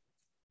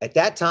at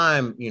that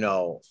time,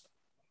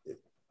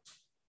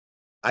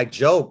 I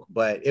joke,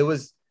 but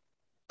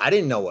I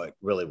didn't know what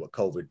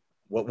COVID,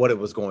 what it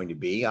was going to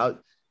be. I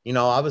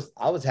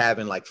was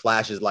having like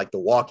flashes like The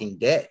Walking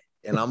Dead,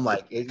 and I'm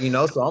like,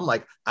 so I'm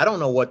like, I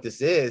don't know what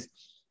this is.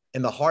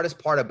 And the hardest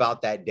part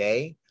about that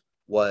day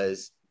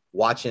was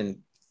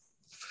watching,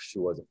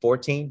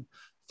 14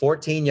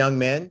 young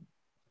men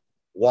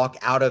walk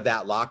out of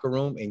that locker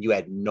room, and you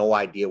had no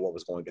idea what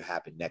was going to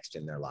happen next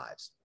in their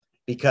lives,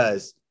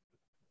 because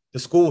the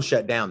school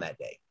shut down that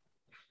day.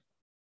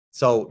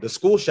 So the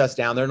school shuts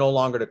down. They're no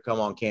longer to come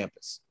on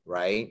campus,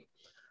 right?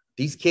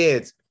 These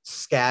kids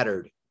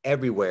scattered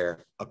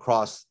everywhere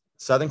across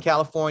Southern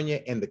California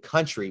and the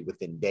country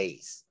within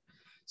days.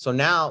 So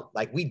now,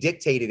 like, we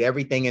dictated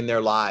everything in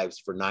their lives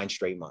for 9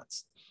 straight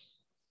months.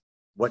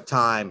 What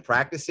time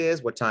practice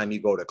is, what time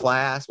you go to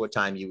class, what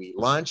time you eat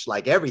lunch,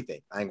 like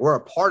everything. I mean, we're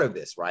a part of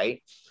this,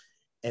 right?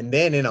 And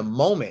then in a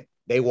moment,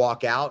 they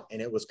walk out,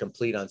 and it was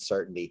complete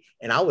uncertainty.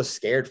 And I was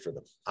scared for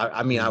them. I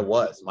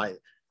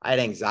had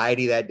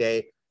anxiety that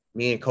day.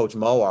 Me and Coach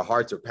Mo, our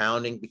hearts are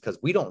pounding, because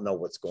we don't know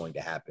what's going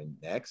to happen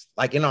next,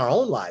 like in our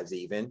own lives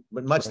even,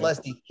 but much less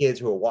these kids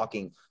who are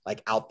walking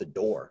like out the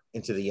door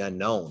into the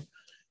unknown.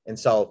 And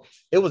so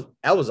it was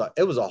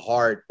a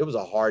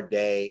hard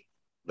day,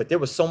 but there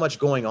was so much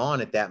going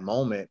on at that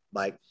moment.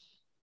 Like,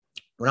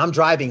 when I'm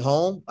driving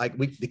home, like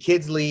the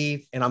kids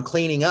leave, and I'm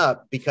cleaning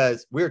up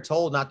because we're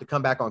told not to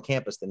come back on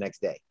campus the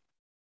next day.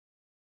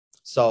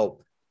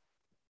 So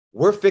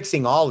we're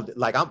fixing all of it.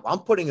 Like, I'm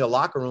putting the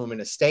locker room in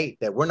a state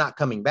that we're not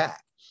coming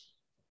back.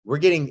 We're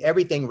getting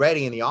everything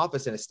ready in the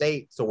office in a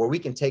state so where we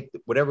can take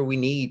whatever we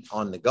need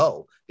on the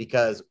go,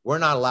 because we're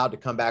not allowed to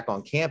come back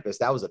on campus.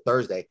 That was a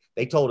Thursday.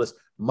 They told us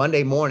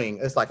Monday morning,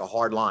 it's like a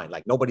hard line.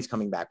 Like, nobody's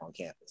coming back on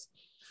campus.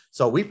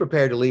 So we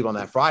prepared to leave on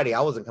that Friday.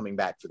 I wasn't coming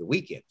back for the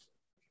weekend.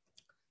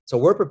 So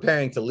we're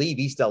preparing to leave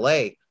East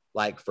LA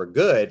like for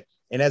good.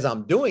 And as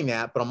I'm doing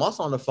that, but I'm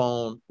also on the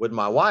phone with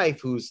my wife,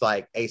 who's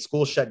like, hey,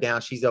 school shut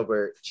down. She's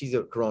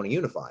at Corona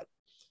Unified.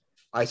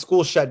 All right,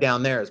 school shut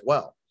down there as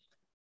well.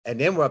 And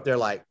then we're up there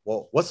like,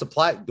 well, what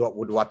supply?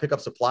 Do I pick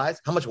up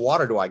supplies? How much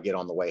water do I get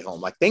on the way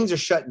home? Like, things are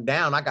shutting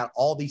down. I got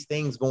all these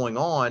things going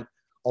on,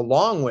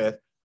 along with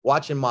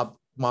watching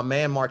my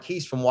man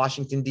Marquise from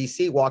Washington,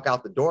 D.C. walk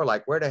out the door.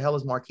 Like, where the hell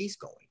is Marquise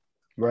going?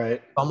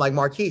 Right. I'm like,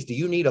 Marquise, do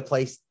you need a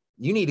place?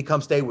 You need to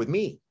come stay with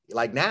me,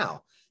 like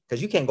now,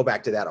 because you can't go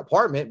back to that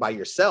apartment by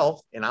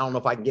yourself. And I don't know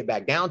if I can get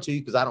back down to you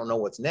because I don't know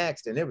what's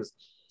next. And it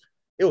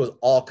was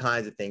all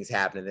kinds of things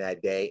happening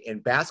that day.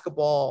 And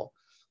basketball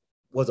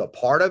was a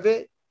part of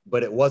it,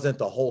 but it wasn't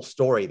the whole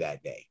story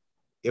that day.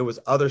 There was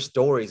other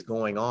stories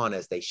going on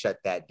as they shut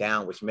that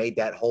down, which made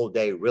that whole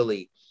day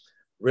really,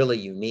 really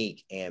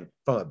unique. And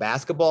from a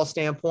basketball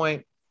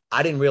standpoint,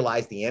 I didn't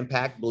realize the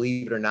impact,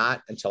 believe it or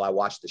not, until I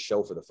watched the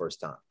show for the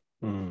first time.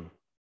 Mm.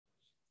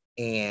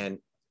 And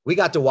we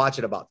got to watch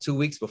it about 2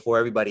 weeks before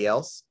everybody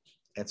else.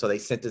 And so they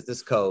sent us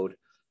this code,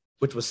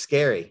 which was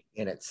scary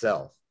in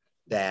itself,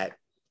 that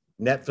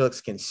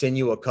Netflix can send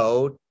you a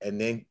code and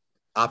then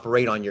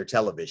operate on your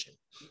television,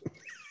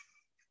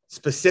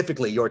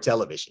 specifically your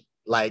television.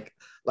 Like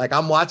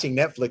I'm watching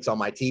Netflix on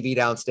my TV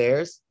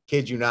downstairs.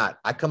 Kid you not.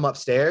 I come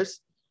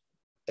upstairs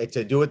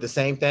to do it the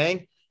same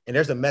thing. And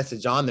there's a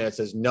message on there that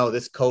says, no,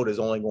 this code is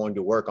only going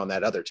to work on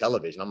that other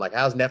television. I'm like,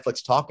 how's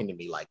Netflix talking to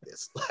me like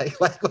this?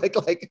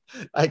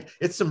 Like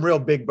it's some real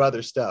Big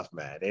Brother stuff,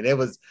 man. And that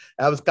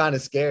was kind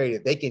of scary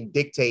that they can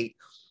dictate.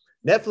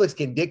 Netflix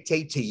can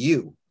dictate to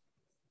you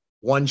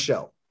one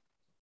show.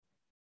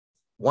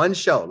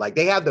 Like,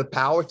 they have the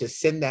power to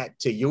send that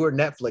to your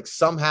Netflix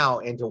somehow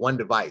into one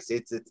device.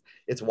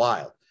 It's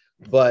wild.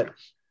 But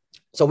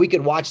so we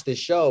could watch this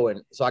show.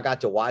 And so I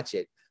got to watch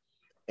it.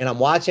 And I'm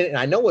watching it, and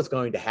I know what's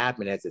going to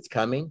happen as it's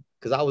coming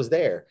because I was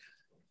there.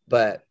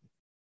 But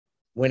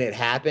when it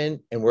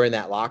happened and we're in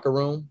that locker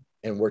room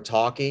and we're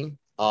talking,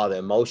 the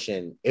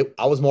emotion,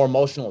 I was more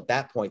emotional at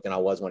that point than I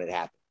was when it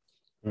happened.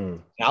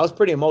 And I was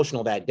pretty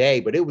emotional that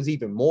day, but it was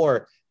even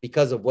more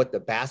because of what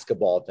the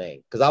basketball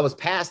thing, because I was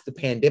past the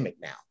pandemic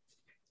now.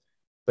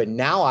 But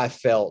now I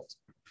felt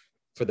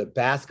for the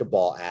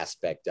basketball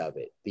aspect of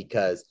it,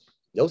 because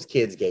those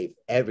kids gave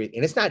everything.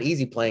 And it's not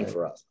easy playing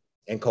for us.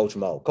 And Coach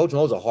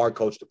Mo's a hard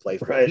coach to play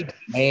for. Right. He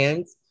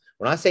demands.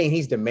 When I'm saying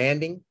he's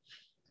demanding,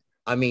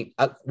 I mean,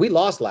 we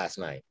lost last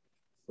night,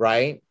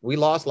 right? We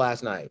lost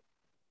last night.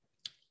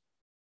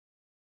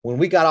 When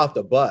we got off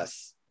the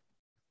bus,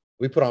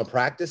 we put on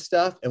practice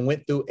stuff and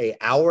went through an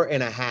hour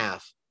and a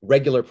half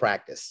regular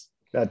practice.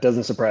 That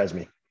doesn't surprise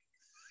me.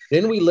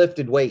 Then we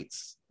lifted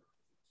weights.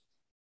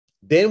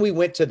 Then we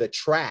went to the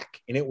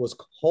track and it was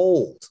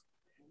cold,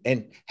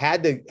 and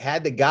had the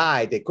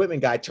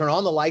equipment guy, turn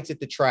on the lights at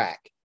the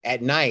track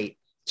at night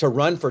to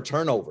run for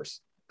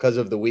turnovers because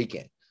of the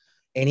weekend.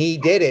 And he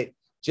did it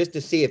just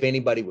to see if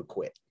anybody would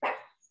quit.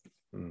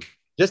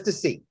 Just to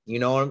see,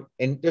 and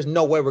there's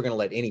no way we're going to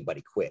let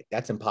anybody quit.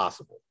 That's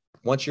impossible.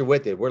 Once you're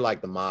with it, we're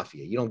like the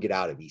mafia. You don't get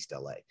out of East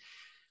LA.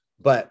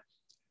 But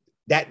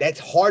that's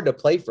hard to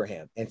play for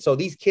him. And so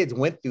these kids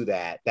went through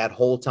that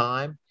whole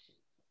time,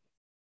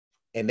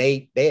 and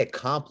they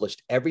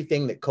accomplished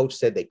everything that coach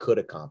said they could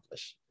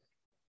accomplish.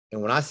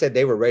 And when I said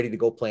they were ready to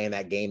go play in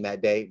that game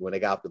that day, when they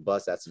got off the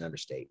bus, that's an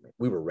understatement.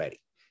 We were ready.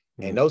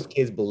 And those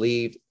kids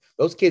believed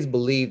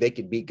they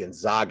could beat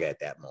Gonzaga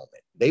at that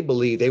moment. They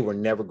believed they were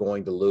never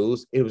going to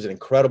lose. It was an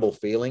incredible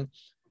feeling,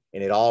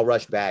 and it all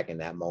rushed back in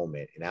that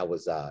moment. And it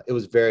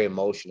was very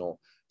emotional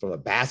from a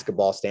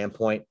basketball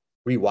standpoint,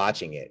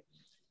 rewatching it.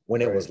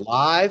 When it was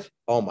live,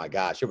 oh my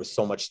gosh, there was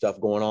so much stuff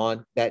going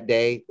on that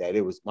day that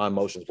my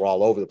emotions were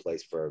all over the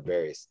place for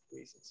various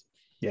reasons.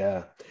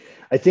 Yeah.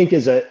 I think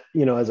as a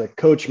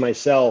coach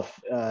myself,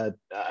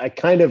 I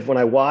kind of, when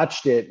I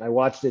watched it,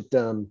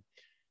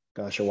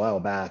 a while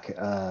back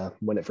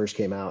when it first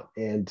came out.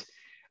 And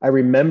I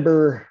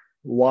remember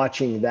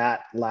watching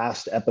that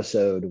last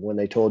episode when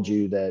they told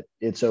you that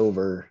it's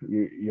over,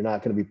 you're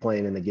not going to be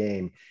playing in the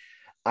game.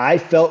 I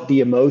felt the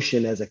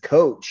emotion as a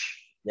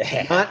coach,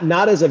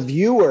 not as a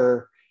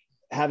viewer,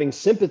 having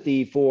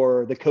sympathy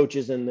for the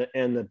coaches and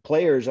the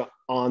players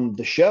on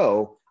the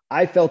show.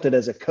 I felt it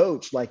as a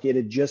coach, like it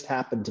had just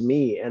happened to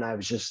me. And I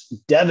was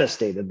just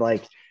devastated.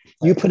 Like,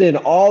 you put in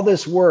all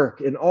this work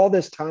and all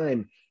this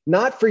time,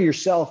 not for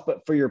yourself,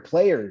 but for your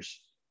players,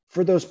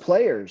 for those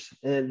players.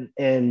 And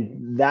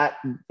that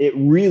it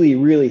really,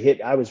 really hit.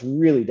 I was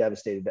really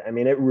devastated. I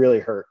mean, it really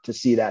hurt to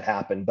see that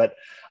happen, but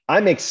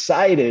I'm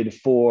excited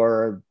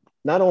for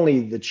not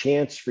only the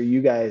chance for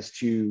you guys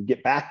to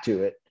get back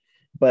to it,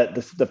 but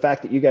the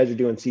fact that you guys are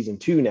doing season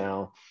 2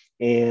 now,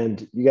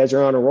 and you guys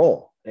are on a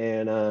roll.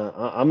 And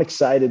I'm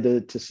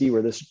excited to see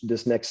where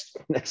this next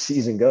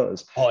season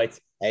goes. Oh,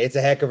 it's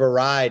a heck of a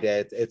ride.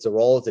 It's a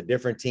roll. It's a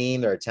different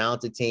team. They're a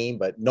talented team,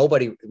 but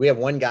we have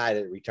one guy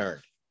that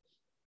returned.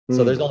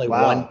 So there's only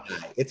one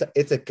guy.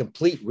 It's a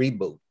complete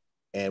reboot,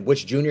 and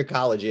which junior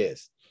college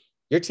is.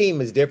 your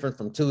team is different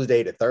from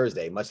Tuesday to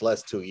Thursday, much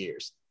less 2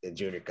 years in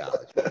junior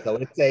college. So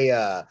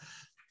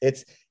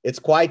it's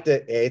quite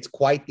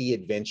the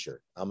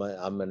adventure. I'm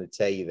gonna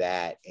tell you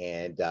that.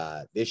 And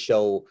this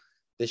show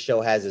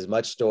has as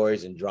much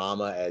stories and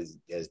drama as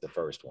the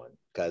first one.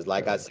 Because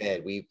like I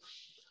said,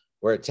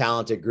 we're a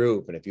talented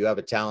group. And if you have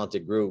a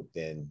talented group,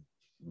 then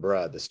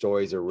the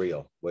stories are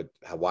real.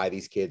 Why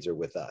these kids are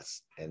with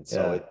us. And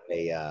so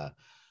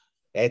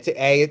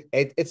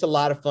it's a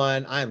lot of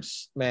fun.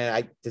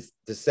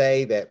 To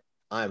say that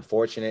I'm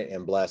fortunate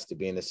and blessed to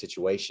be in this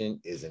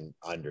situation is an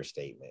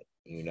understatement.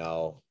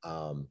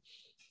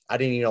 I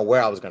didn't even know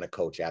where I was going to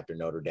coach after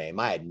Notre Dame.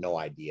 I had no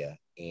idea.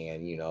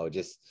 And,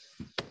 just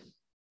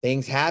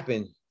things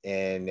happen.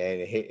 And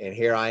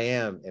here I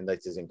am in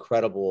like this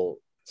incredible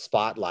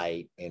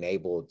spotlight and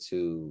able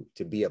to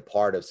be a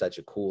part of such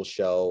a cool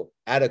show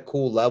at a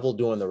cool level,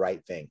 doing the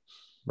right thing.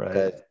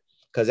 Right.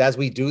 Because as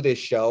we do this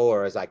show,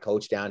 or as I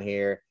coach down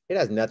here, it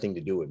has nothing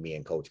to do with me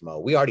and Coach Mo.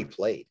 We already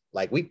played.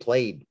 Like, we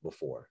played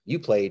before. You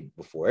played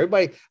before.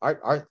 Everybody,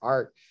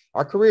 our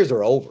careers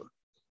are over.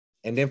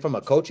 And then from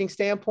a coaching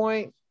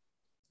standpoint,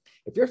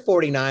 if you're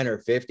 49 or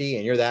 50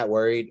 and you're that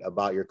worried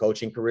about your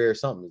coaching career,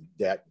 something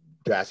that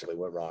drastically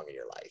went wrong in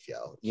your life,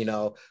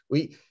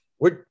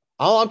 we're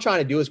all I'm trying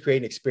to do is create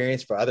an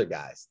experience for other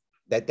guys.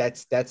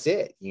 That's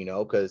it,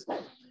 because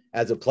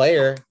as a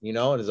player, and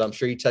as I'm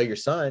sure you tell your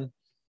son,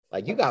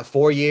 like, you got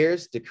 4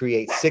 years to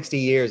create 60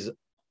 years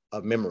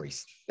of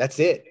memories. That's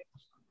it.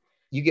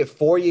 You get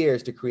 4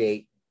 years to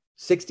create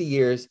 60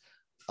 years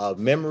of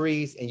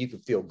memories, and you can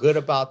feel good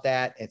about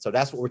that. And so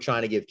that's what we're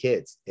trying to give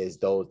kids, is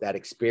that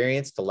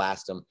experience to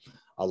last them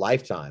a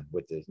lifetime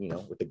with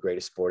the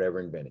greatest sport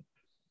ever invented.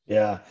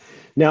 Yeah.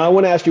 Now I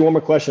want to ask you one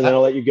more question, then I'll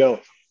let you go.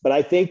 But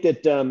I think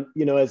that,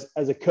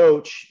 as a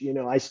coach,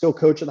 I still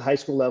coach at the high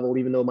school level,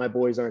 even though my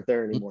boys aren't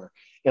there anymore.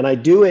 And I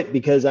do it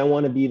because I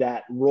want to be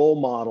that role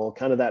model,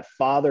 kind of that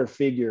father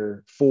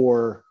figure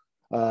for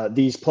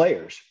these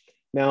players.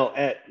 Now,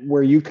 at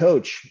where you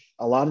coach,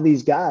 a lot of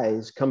these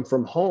guys come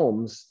from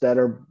homes that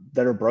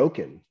are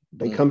broken.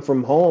 They come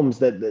from homes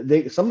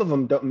that some of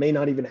them may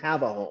not even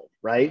have a home,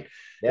 right?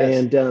 Yes,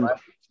 and right.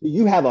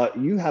 You have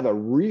a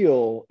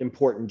real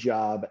important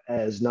job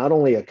as not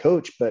only a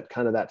coach, but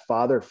kind of that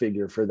father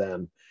figure for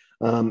them.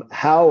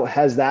 How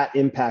has that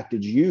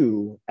impacted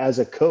you as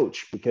a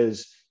coach?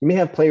 Because you may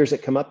have players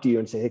that come up to you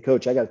and say, "Hey,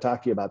 coach, I got to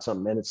talk to you about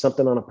something." And it's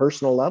something on a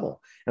personal level.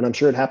 And I'm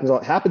sure it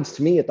happens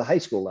to me at the high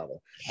school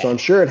level. So I'm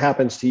sure it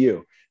happens to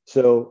you.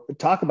 So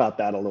talk about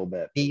that a little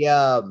bit.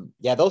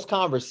 Those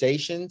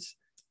conversations,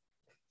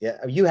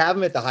 you have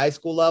them at the high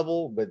school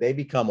level, but they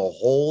become a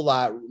whole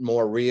lot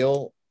more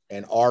real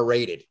and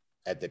R-rated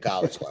at the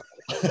college level.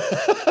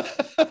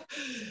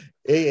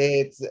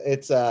 It's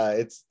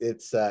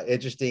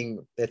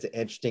interesting. It's an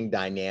interesting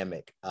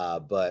dynamic.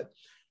 But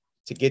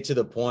to get to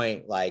the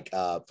point,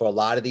 for a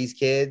lot of these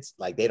kids,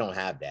 they don't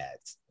have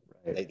dads.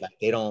 Right.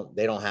 They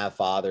don't have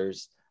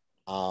fathers.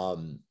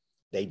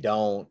 They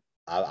don't.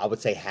 I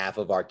would say half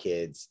of our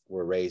kids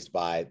were raised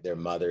by their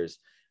mothers,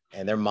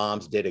 and their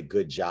moms did a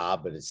good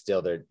job, but it's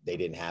still they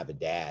didn't have a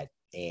dad.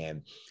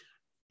 And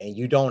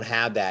you don't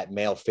have that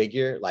male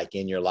figure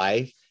in your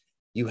life.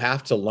 You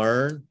have to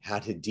learn how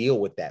to deal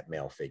with that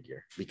male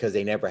figure because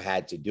they never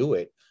had to do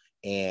it.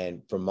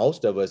 And for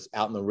most of us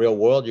out in the real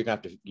world, you're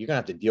gonna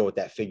have to deal with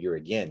that figure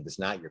again. It's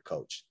not your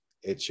coach;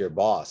 it's your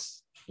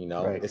boss.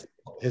 Right.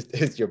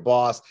 It's your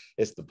boss.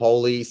 It's the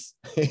police.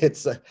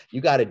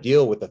 You got to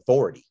deal with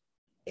authority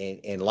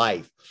in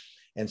life.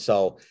 And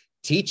so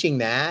teaching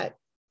that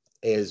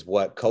is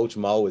what Coach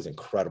Mo is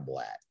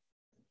incredible at.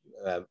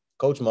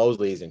 Coach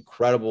Mosley is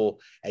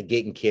incredible at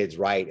getting kids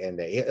right. And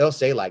he'll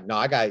say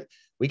no,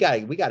 we got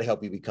to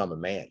help you become a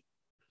man.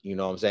 You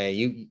know what I'm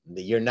saying?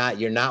 You're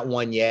not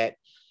one yet.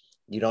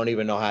 You don't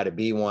even know how to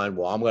be one.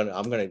 Well, I'm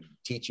going to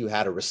teach you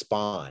how to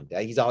respond.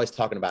 He's always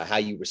talking about how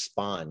you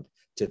respond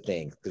to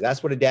things, because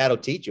that's what a dad will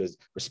teach you, is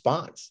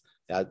response.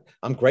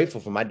 I'm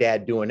grateful for my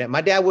dad doing that.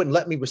 My dad wouldn't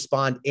let me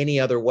respond any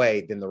other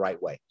way than the right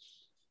way.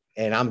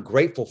 And I'm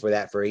grateful for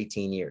that for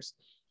 18 years.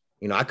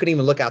 I couldn't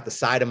even look out the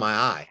side of my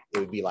eye. It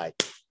would be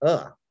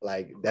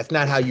that's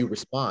not how you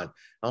respond.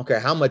 I don't care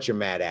how much you're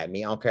mad at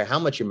me. I don't care how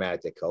much you're mad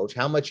at that coach,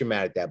 how much you're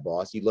mad at that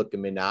boss. You look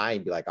them in the eye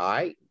and be like, all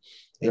right.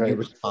 And you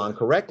respond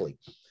correctly.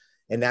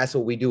 And that's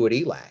what we do at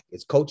ELAC.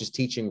 It's coaches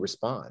teaching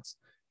response.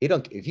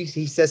 If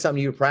he says something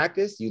to you to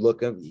practice, you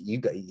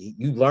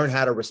learn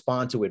how to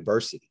respond to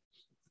adversity.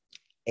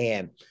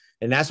 And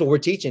that's what we're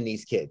teaching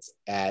these kids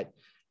at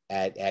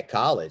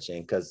college.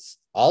 And because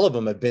all of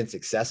them have been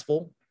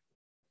successful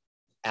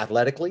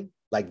athletically,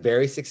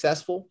 very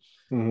successful.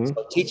 Mm-hmm.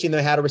 So teaching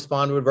them how to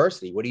respond to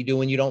adversity. What do you do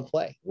when you don't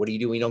play? What do you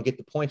do when you don't get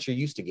the points you're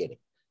used to getting?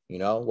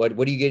 What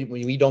do you get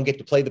when you don't get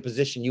to play the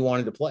position you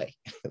wanted to play?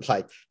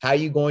 How are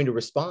you going to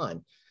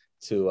respond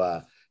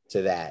to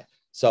that?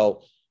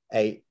 So,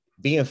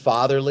 being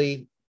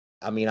fatherly,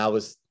 I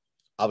was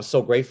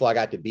so grateful I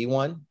got to be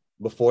one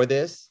before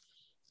this.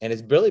 And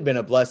it's really been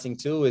a blessing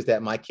too, is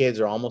that my kids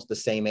are almost the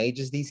same age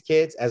as these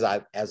kids as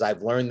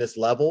I've learned this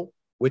level,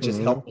 which has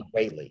helped me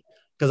greatly.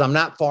 because I'm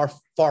not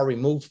far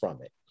removed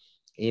from it.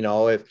 You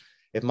know, if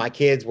my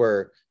kids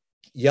were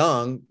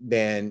young,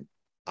 then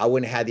I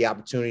wouldn't have had the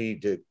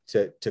opportunity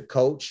to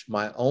coach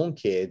my own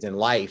kids in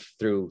life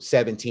through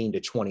 17 to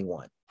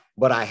 21,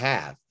 but I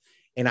have.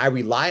 And I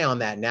rely on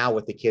that now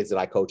with the kids that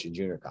I coach in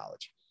junior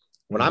college.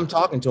 When I'm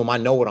talking to them, I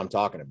know what I'm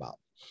talking about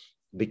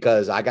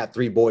because I got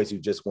 3 boys who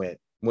just went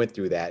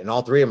through that, and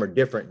all 3 of them are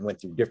different and went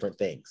through different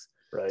things.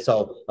 Right.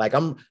 So like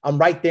I'm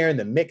right there in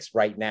the mix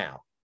right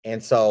now.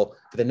 And so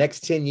for the next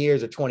 10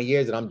 years or 20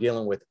 years that I'm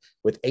dealing with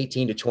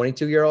 18 to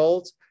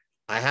 22-year-olds,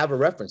 I have a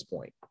reference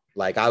point.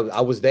 Like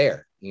I was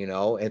there, you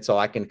know, and so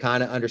I can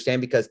kind of understand,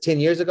 because 10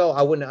 years ago,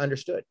 I wouldn't have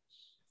understood.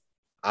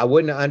 I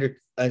wouldn't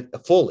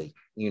have fully,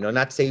 you know,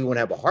 not to say you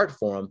wouldn't have a heart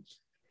for them,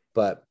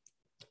 but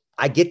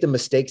I get the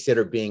mistakes that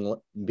are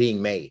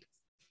being made.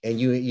 And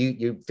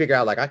you figure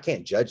out, like, I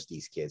can't judge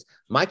these kids.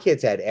 My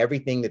kids had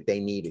everything that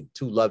they needed: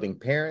 2 loving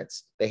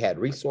parents. They had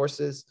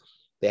resources.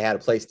 They had a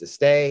place to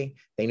stay.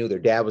 They knew their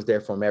dad was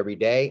there for them every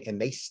day,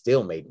 and they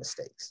still made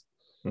mistakes.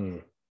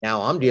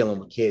 Now I'm dealing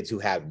with kids who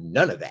have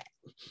none of that.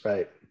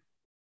 Right.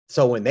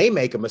 So when they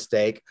make a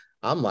mistake,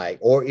 I'm like,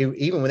 or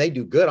even when they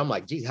do good, I'm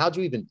like, geez, how'd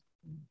you even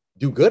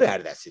do good out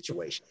of that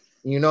situation?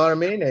 You know what I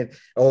mean? And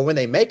or when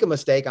they make a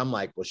mistake, I'm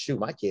like, well, shoot,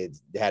 my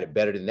kids had it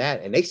better than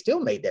that, and they still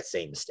made that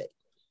same mistake.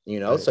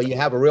 You know, right. So you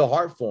have a real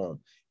heart for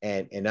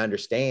them and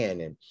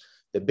understand. And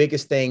the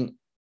biggest thing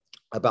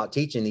about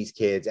teaching these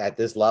kids at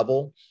this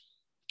level,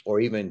 or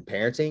even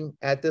parenting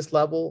at this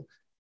level,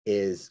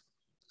 is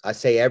I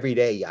say every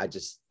day, I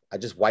just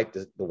wipe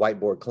the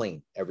whiteboard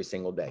clean every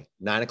single day.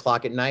 9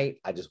 o'clock at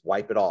night, I just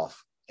wipe it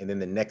off. And then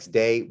the next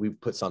day we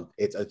put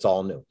it's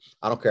all new.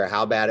 I don't care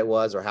how bad it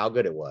was or how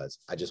good it was.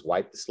 I just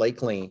wipe the slate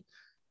clean,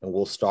 and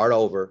we'll start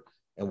over,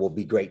 and we'll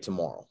be great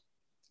tomorrow.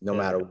 No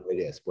matter what it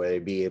is, whether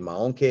it be my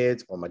own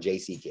kids or my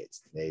JC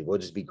kids, they will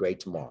just be great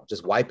tomorrow.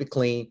 Just wipe it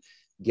clean,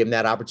 give them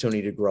that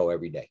opportunity to grow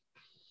every day.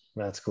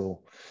 That's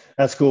cool.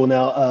 That's cool.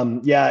 Now,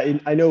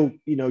 I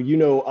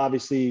know,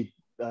 obviously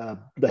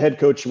the head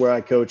coach where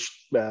I coached,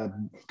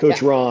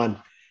 Coach Ron,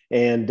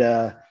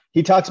 and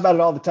he talks about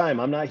it all the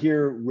time. I'm not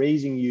here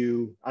raising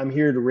you. I'm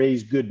here to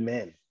raise good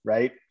men.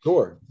 Right.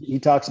 Sure. He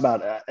talks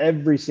about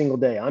every single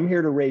day. I'm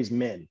here to raise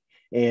men.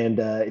 And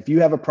if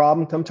you have a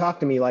problem, come talk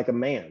to me like a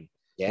man.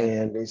 Yeah.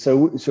 And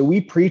so we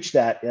preach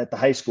that at the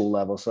high school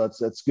level. So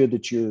that's good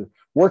that you're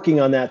working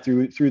on that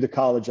through the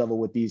college level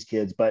with these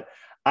kids. But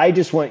I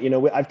just want,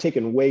 I've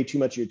taken way too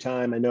much of your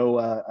time. I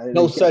know.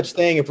 No such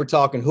thing if we're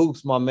talking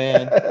hoops, my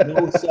man.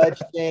 No such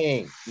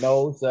thing.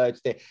 No such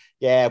thing.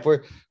 Yeah. If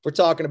we're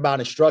talking about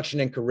instruction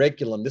and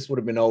curriculum, this would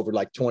have been over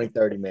like 20,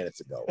 30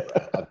 minutes ago.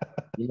 Right?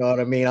 You know what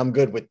I mean? I'm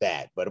good with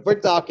that. But if we're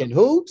talking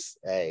hoops,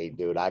 hey,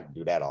 dude, I can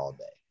do that all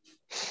day.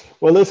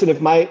 Well, listen, if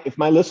my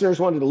listeners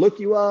wanted to look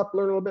you up,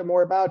 learn a little bit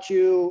more about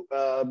you,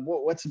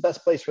 what's the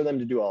best place for them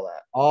to do all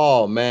that?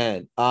 Oh,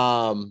 man.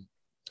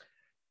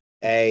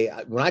 Hey,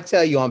 when I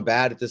tell you I'm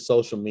bad at this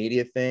social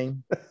media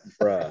thing,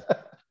 bruh,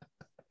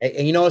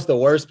 and you know, it's the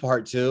worst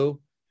part too.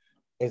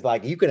 It's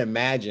like, you can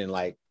imagine,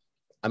 like,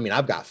 I mean,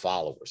 I've got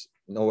followers.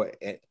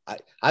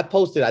 I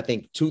posted, I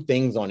think, 2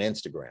 things on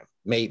Instagram,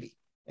 maybe.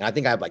 And I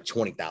think I have like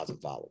 20,000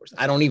 followers.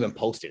 I don't even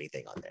post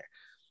anything on there.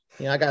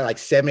 You know, I got like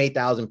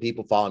 7,000-8,000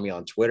 people following me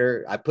on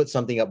Twitter. I put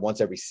something up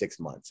once every 6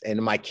 months. And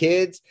my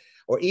kids,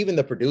 or even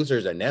the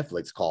producers at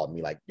Netflix, called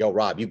me like, yo,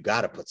 Rob, you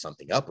got to put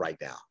something up right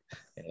now.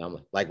 And I'm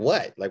like,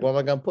 what? Like, what am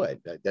I going to put?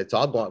 That's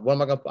all going. What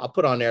am I going to put? I'll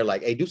put on there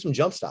like, hey, do some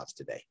jump stops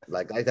today.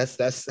 Like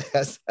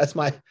that's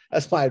my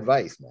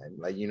advice, man.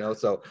 Like, you know,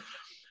 so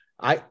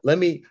I'm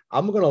going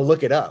to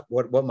look it up.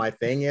 What my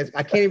thing is.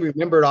 I can't even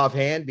remember it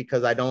offhand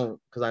because I'm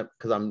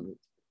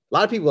a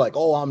lot of people are like,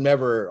 oh, I'm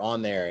never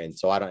on there. And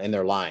so I don't, and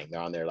they're lying.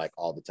 They're on there like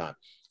all the time.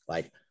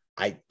 Like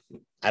I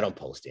don't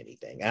post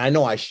anything. And I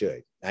know I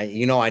should. I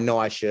know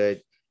I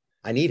should.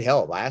 I need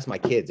help. I ask my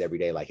kids every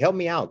day, like, help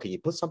me out. Can you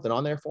put something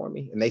on there for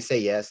me? And they say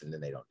yes, and then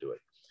they don't do it.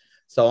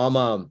 So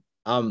I'm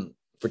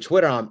for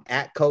Twitter, I'm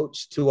at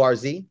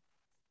Coach2RZ.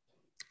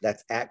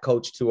 That's at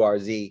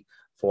Coach2RZ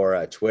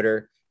for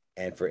Twitter.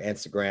 And for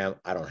Instagram,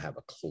 I don't have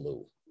a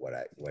clue what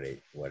I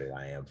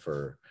am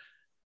for.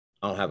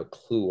 I don't have a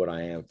clue what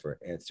I am for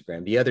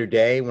Instagram. The other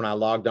day when I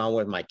logged on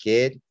with my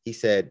kid, he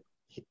said,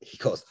 he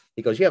goes,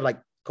 you have like,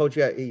 Coach,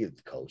 he's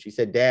the coach. He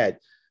said, Dad,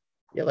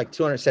 you have like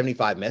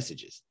 275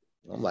 messages.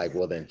 I'm like,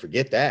 well, then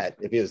forget that.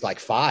 If it was like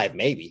 5,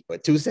 maybe,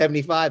 but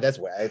 275, that's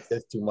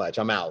too much.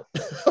 I'm out.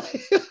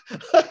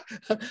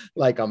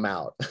 Like, I'm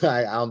out.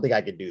 I don't think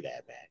I can do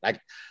that, man.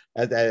 Like,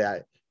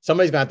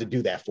 somebody's gonna have to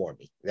do that for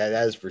me. That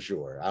is for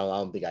sure. I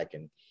don't think I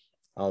can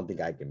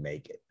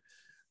make it.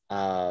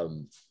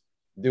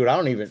 Dude,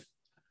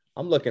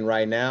 I'm looking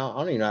right now. I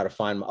don't even know how to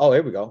find my, oh,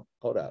 here we go.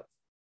 Hold up.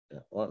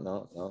 Oh,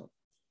 no. Let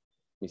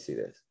me see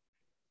this.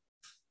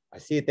 I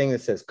see a thing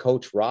that says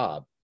Coach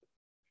Rob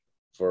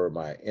for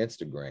my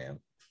Instagram.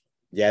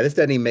 Yeah, this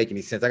doesn't even make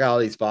any sense. I got all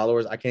these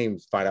followers. I can't even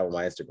find out what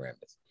my Instagram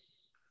is.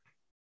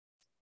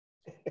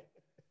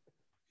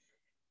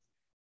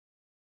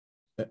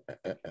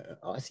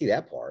 Oh, I see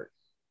that part.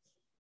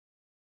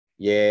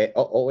 Yeah.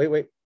 Oh,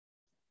 wait.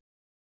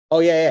 Oh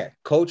yeah.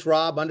 Coach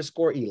Rob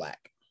 _ELAC.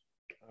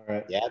 All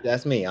right. Yeah,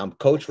 that's me. I'm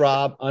Coach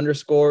Rob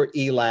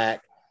 _ELAC.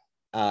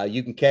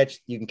 You can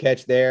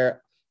catch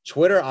there.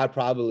 Twitter,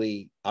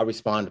 I'll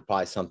respond to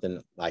probably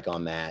something like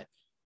on that.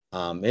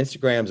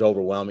 Instagram's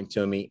overwhelming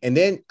to me. And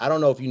then I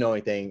don't know if you know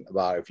anything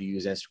about if you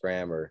use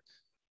Instagram or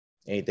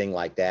anything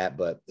like that,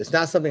 but it's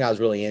not something I was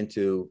really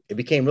into. It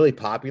became really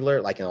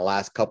popular like in the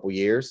last couple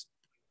years.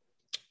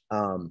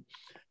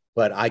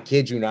 But I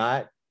kid you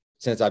not,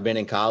 since I've been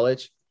in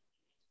college,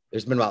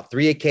 there's been about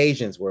 3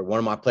 occasions where one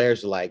of my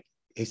players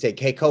he said,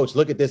 "Hey coach,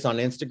 look at this on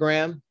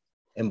Instagram."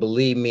 And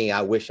believe me,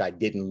 I wish I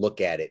didn't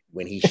look at it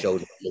when he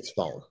showed me his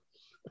phone.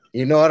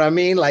 You know what I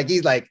mean? Like,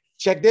 he's like,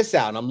 "Check this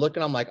out." And I'm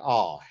looking, I'm like,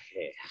 oh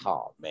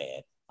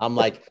man. I'm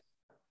like,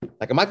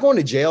 am I going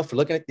to jail for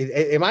looking at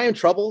it? Am I in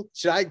trouble?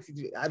 I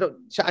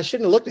shouldn't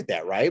have looked at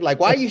that, right? Like,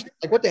 why are you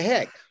like, what the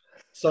heck?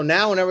 So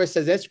now whenever it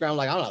says Instagram, I'm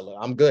like,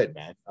 I'm good,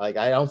 man. Like,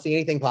 I don't see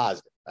anything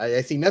positive.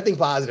 I see nothing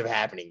positive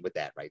happening with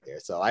that right there.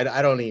 So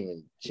I don't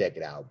even check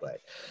it out,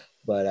 but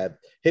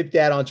hit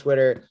that on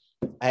Twitter.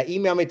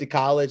 Email me to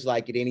college,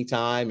 like at any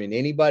time. And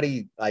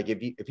anybody, like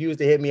if you was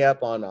to hit me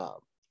up on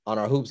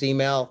our hoops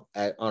email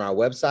on our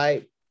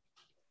website,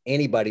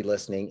 anybody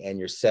listening and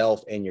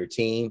yourself and your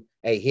team,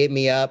 hey, hit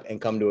me up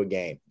and come to a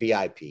game,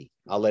 VIP.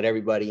 I'll let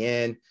everybody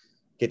in,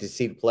 get to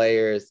see the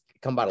players,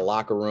 come by the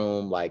locker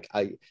room. Like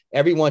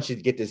everyone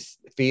should get this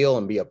feel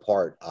and be a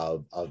part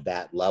of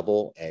that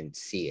level and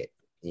see it.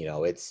 You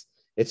know, it's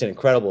an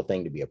incredible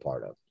thing to be a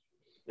part of.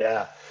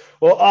 Yeah.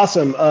 Well,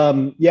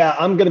 awesome. Yeah,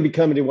 I'm going to be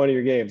coming to one of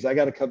your games. I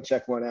got to come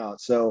check one out.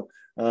 So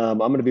I'm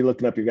going to be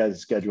looking up your guys'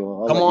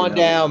 schedule. Come on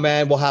down,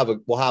 man. We'll have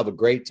a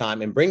great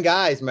time, and bring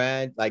guys,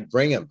 man. Like,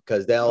 bring them,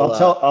 because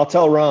I'll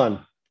tell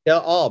Ron. They'll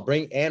all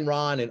bring, and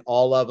Ron and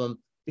all of them,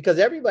 because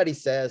everybody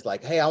says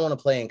like, hey, I want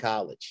to play in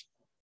college.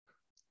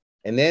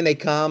 And then they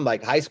come,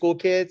 like high school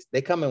kids,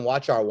 they come and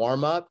watch our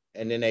warm up,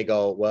 and then they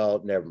go, well,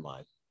 never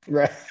mind.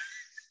 Right.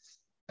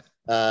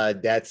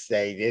 That's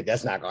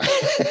not going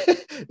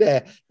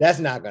that's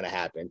not going to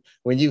happen.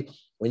 When you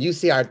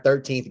see our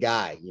 13th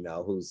guy, you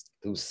know, who's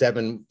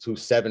 7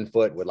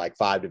 foot with like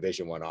 5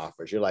 Division I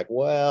offers, you're like,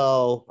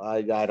 well,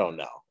 I don't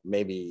know,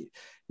 maybe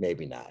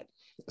not,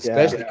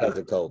 especially because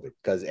of COVID,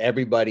 because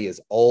everybody is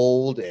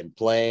old and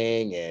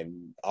playing,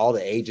 and all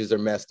the ages are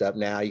messed up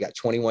now. You got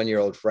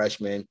 21-year-old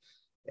freshmen,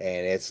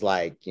 and it's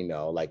like, you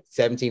know, like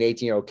 17,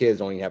 18-year-old kids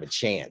don't even have a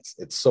chance.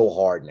 It's so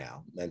hard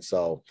now. And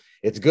so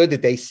it's good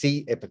that they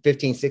see, if a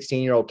 15,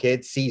 16-year-old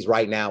kid sees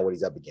right now what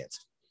he's up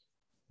against,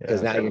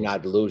 because now you're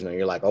not delusional.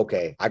 You're like,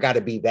 okay, I got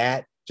to be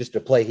that just to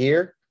play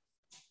here.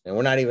 And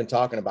we're not even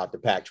talking about the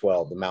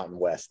Pac-12, the Mountain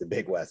West, the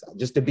Big West.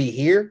 Just to be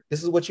here,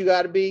 this is what you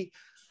got to be.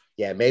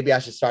 Yeah, maybe I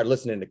should start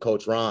listening to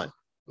Coach Ron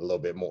a little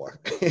bit more.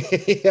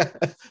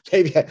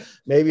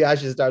 Maybe I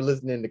should start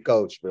listening to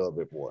Coach a little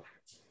bit more.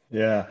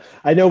 Yeah,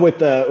 I know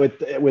with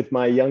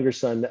my younger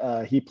son,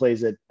 he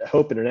plays at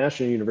Hope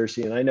International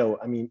University, and I know,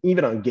 I mean,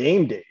 even on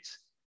game days,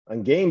 I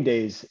can't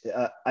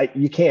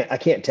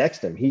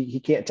text him. He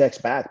can't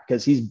text back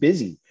because he's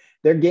busy.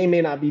 Their game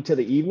may not be to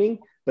the evening,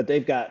 but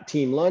they've got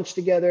team lunch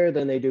together.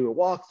 Then they do a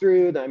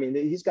walkthrough. I mean,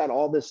 he's got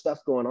all this stuff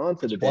going on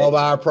for the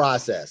 12-hour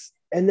process.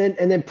 And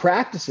then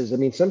practices. I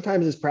mean,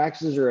 sometimes his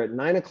practices are at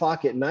 9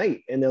 o'clock at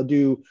night, and they'll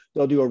do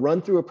a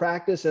run through a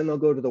practice, and they'll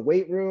go to the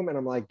weight room. And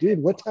I'm like,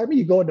 dude, what time are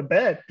you going to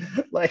bed?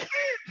 Like,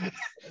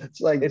 it's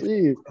like,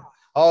 geez.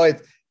 Oh,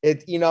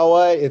 it's you know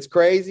what? It's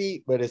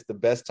crazy, but it's the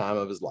best time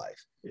of his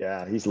life.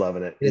 Yeah, he's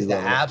loving it. It's the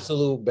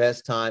absolute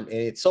best time. And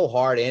it's so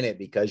hard in it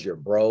because you're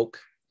broke.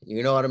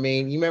 You know what I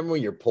mean? You remember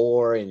when you're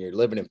poor and you're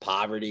living in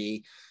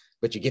poverty,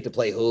 but you get to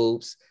play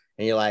hoops.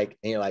 And you're like,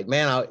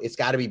 man, it's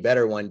got to be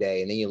better one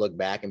day. And then you look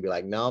back and be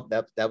like, no,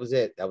 that was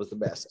it. That was the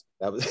best.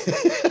 That was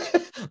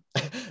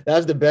that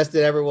was the best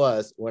it ever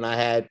was. When I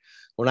had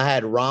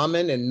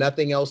ramen and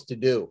nothing else to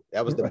do,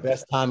 that was the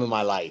best time of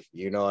my life.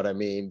 You know what I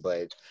mean?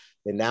 But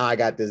and now I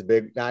got this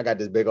big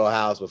old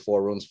house with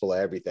 4 rooms full of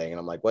everything, and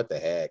I'm like, what the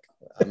heck?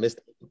 I missed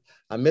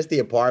the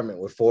apartment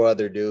with 4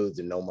 other dudes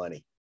and no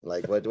money.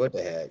 Like, what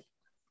the heck?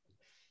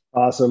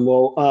 Awesome.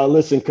 Well,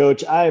 listen,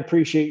 Coach, I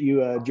appreciate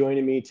you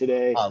joining me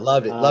today. I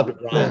loved it,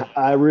 Bryan.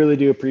 I really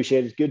do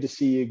appreciate it. It's good to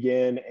see you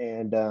again,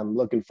 and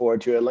looking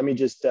forward to it. Let me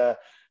just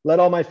let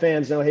all my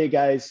fans know, hey,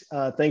 guys,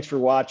 thanks for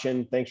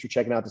watching. Thanks for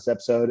checking out this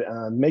episode.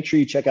 Make sure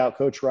you check out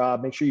Coach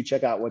Rob. Make sure you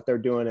check out what they're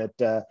doing at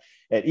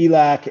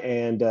ELAC,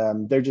 and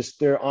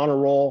they're on a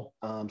roll.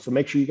 So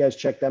make sure you guys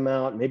check them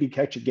out. Maybe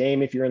catch a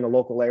game if you're in the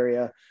local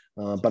area.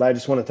 But I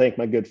just want to thank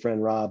my good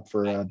friend Rob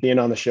for being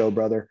on the show,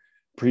 brother.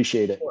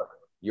 Appreciate it.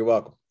 You're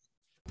welcome.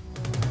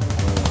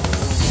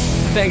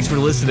 Thanks for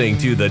listening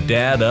to the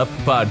Dad Up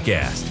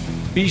Podcast.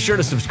 Be sure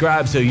to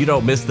subscribe so you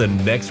don't miss the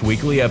next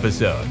weekly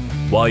episode.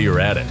 While you're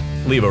at it,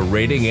 leave a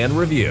rating and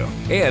review.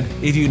 And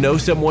if you know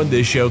someone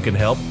this show can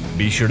help,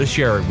 be sure to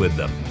share it with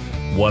them.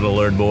 Want to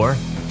learn more?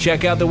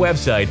 Check out the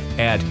website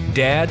at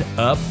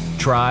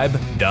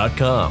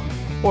daduptribe.com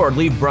or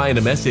leave Bryan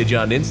a message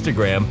on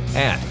Instagram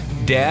at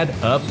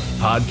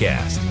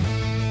daduppodcast.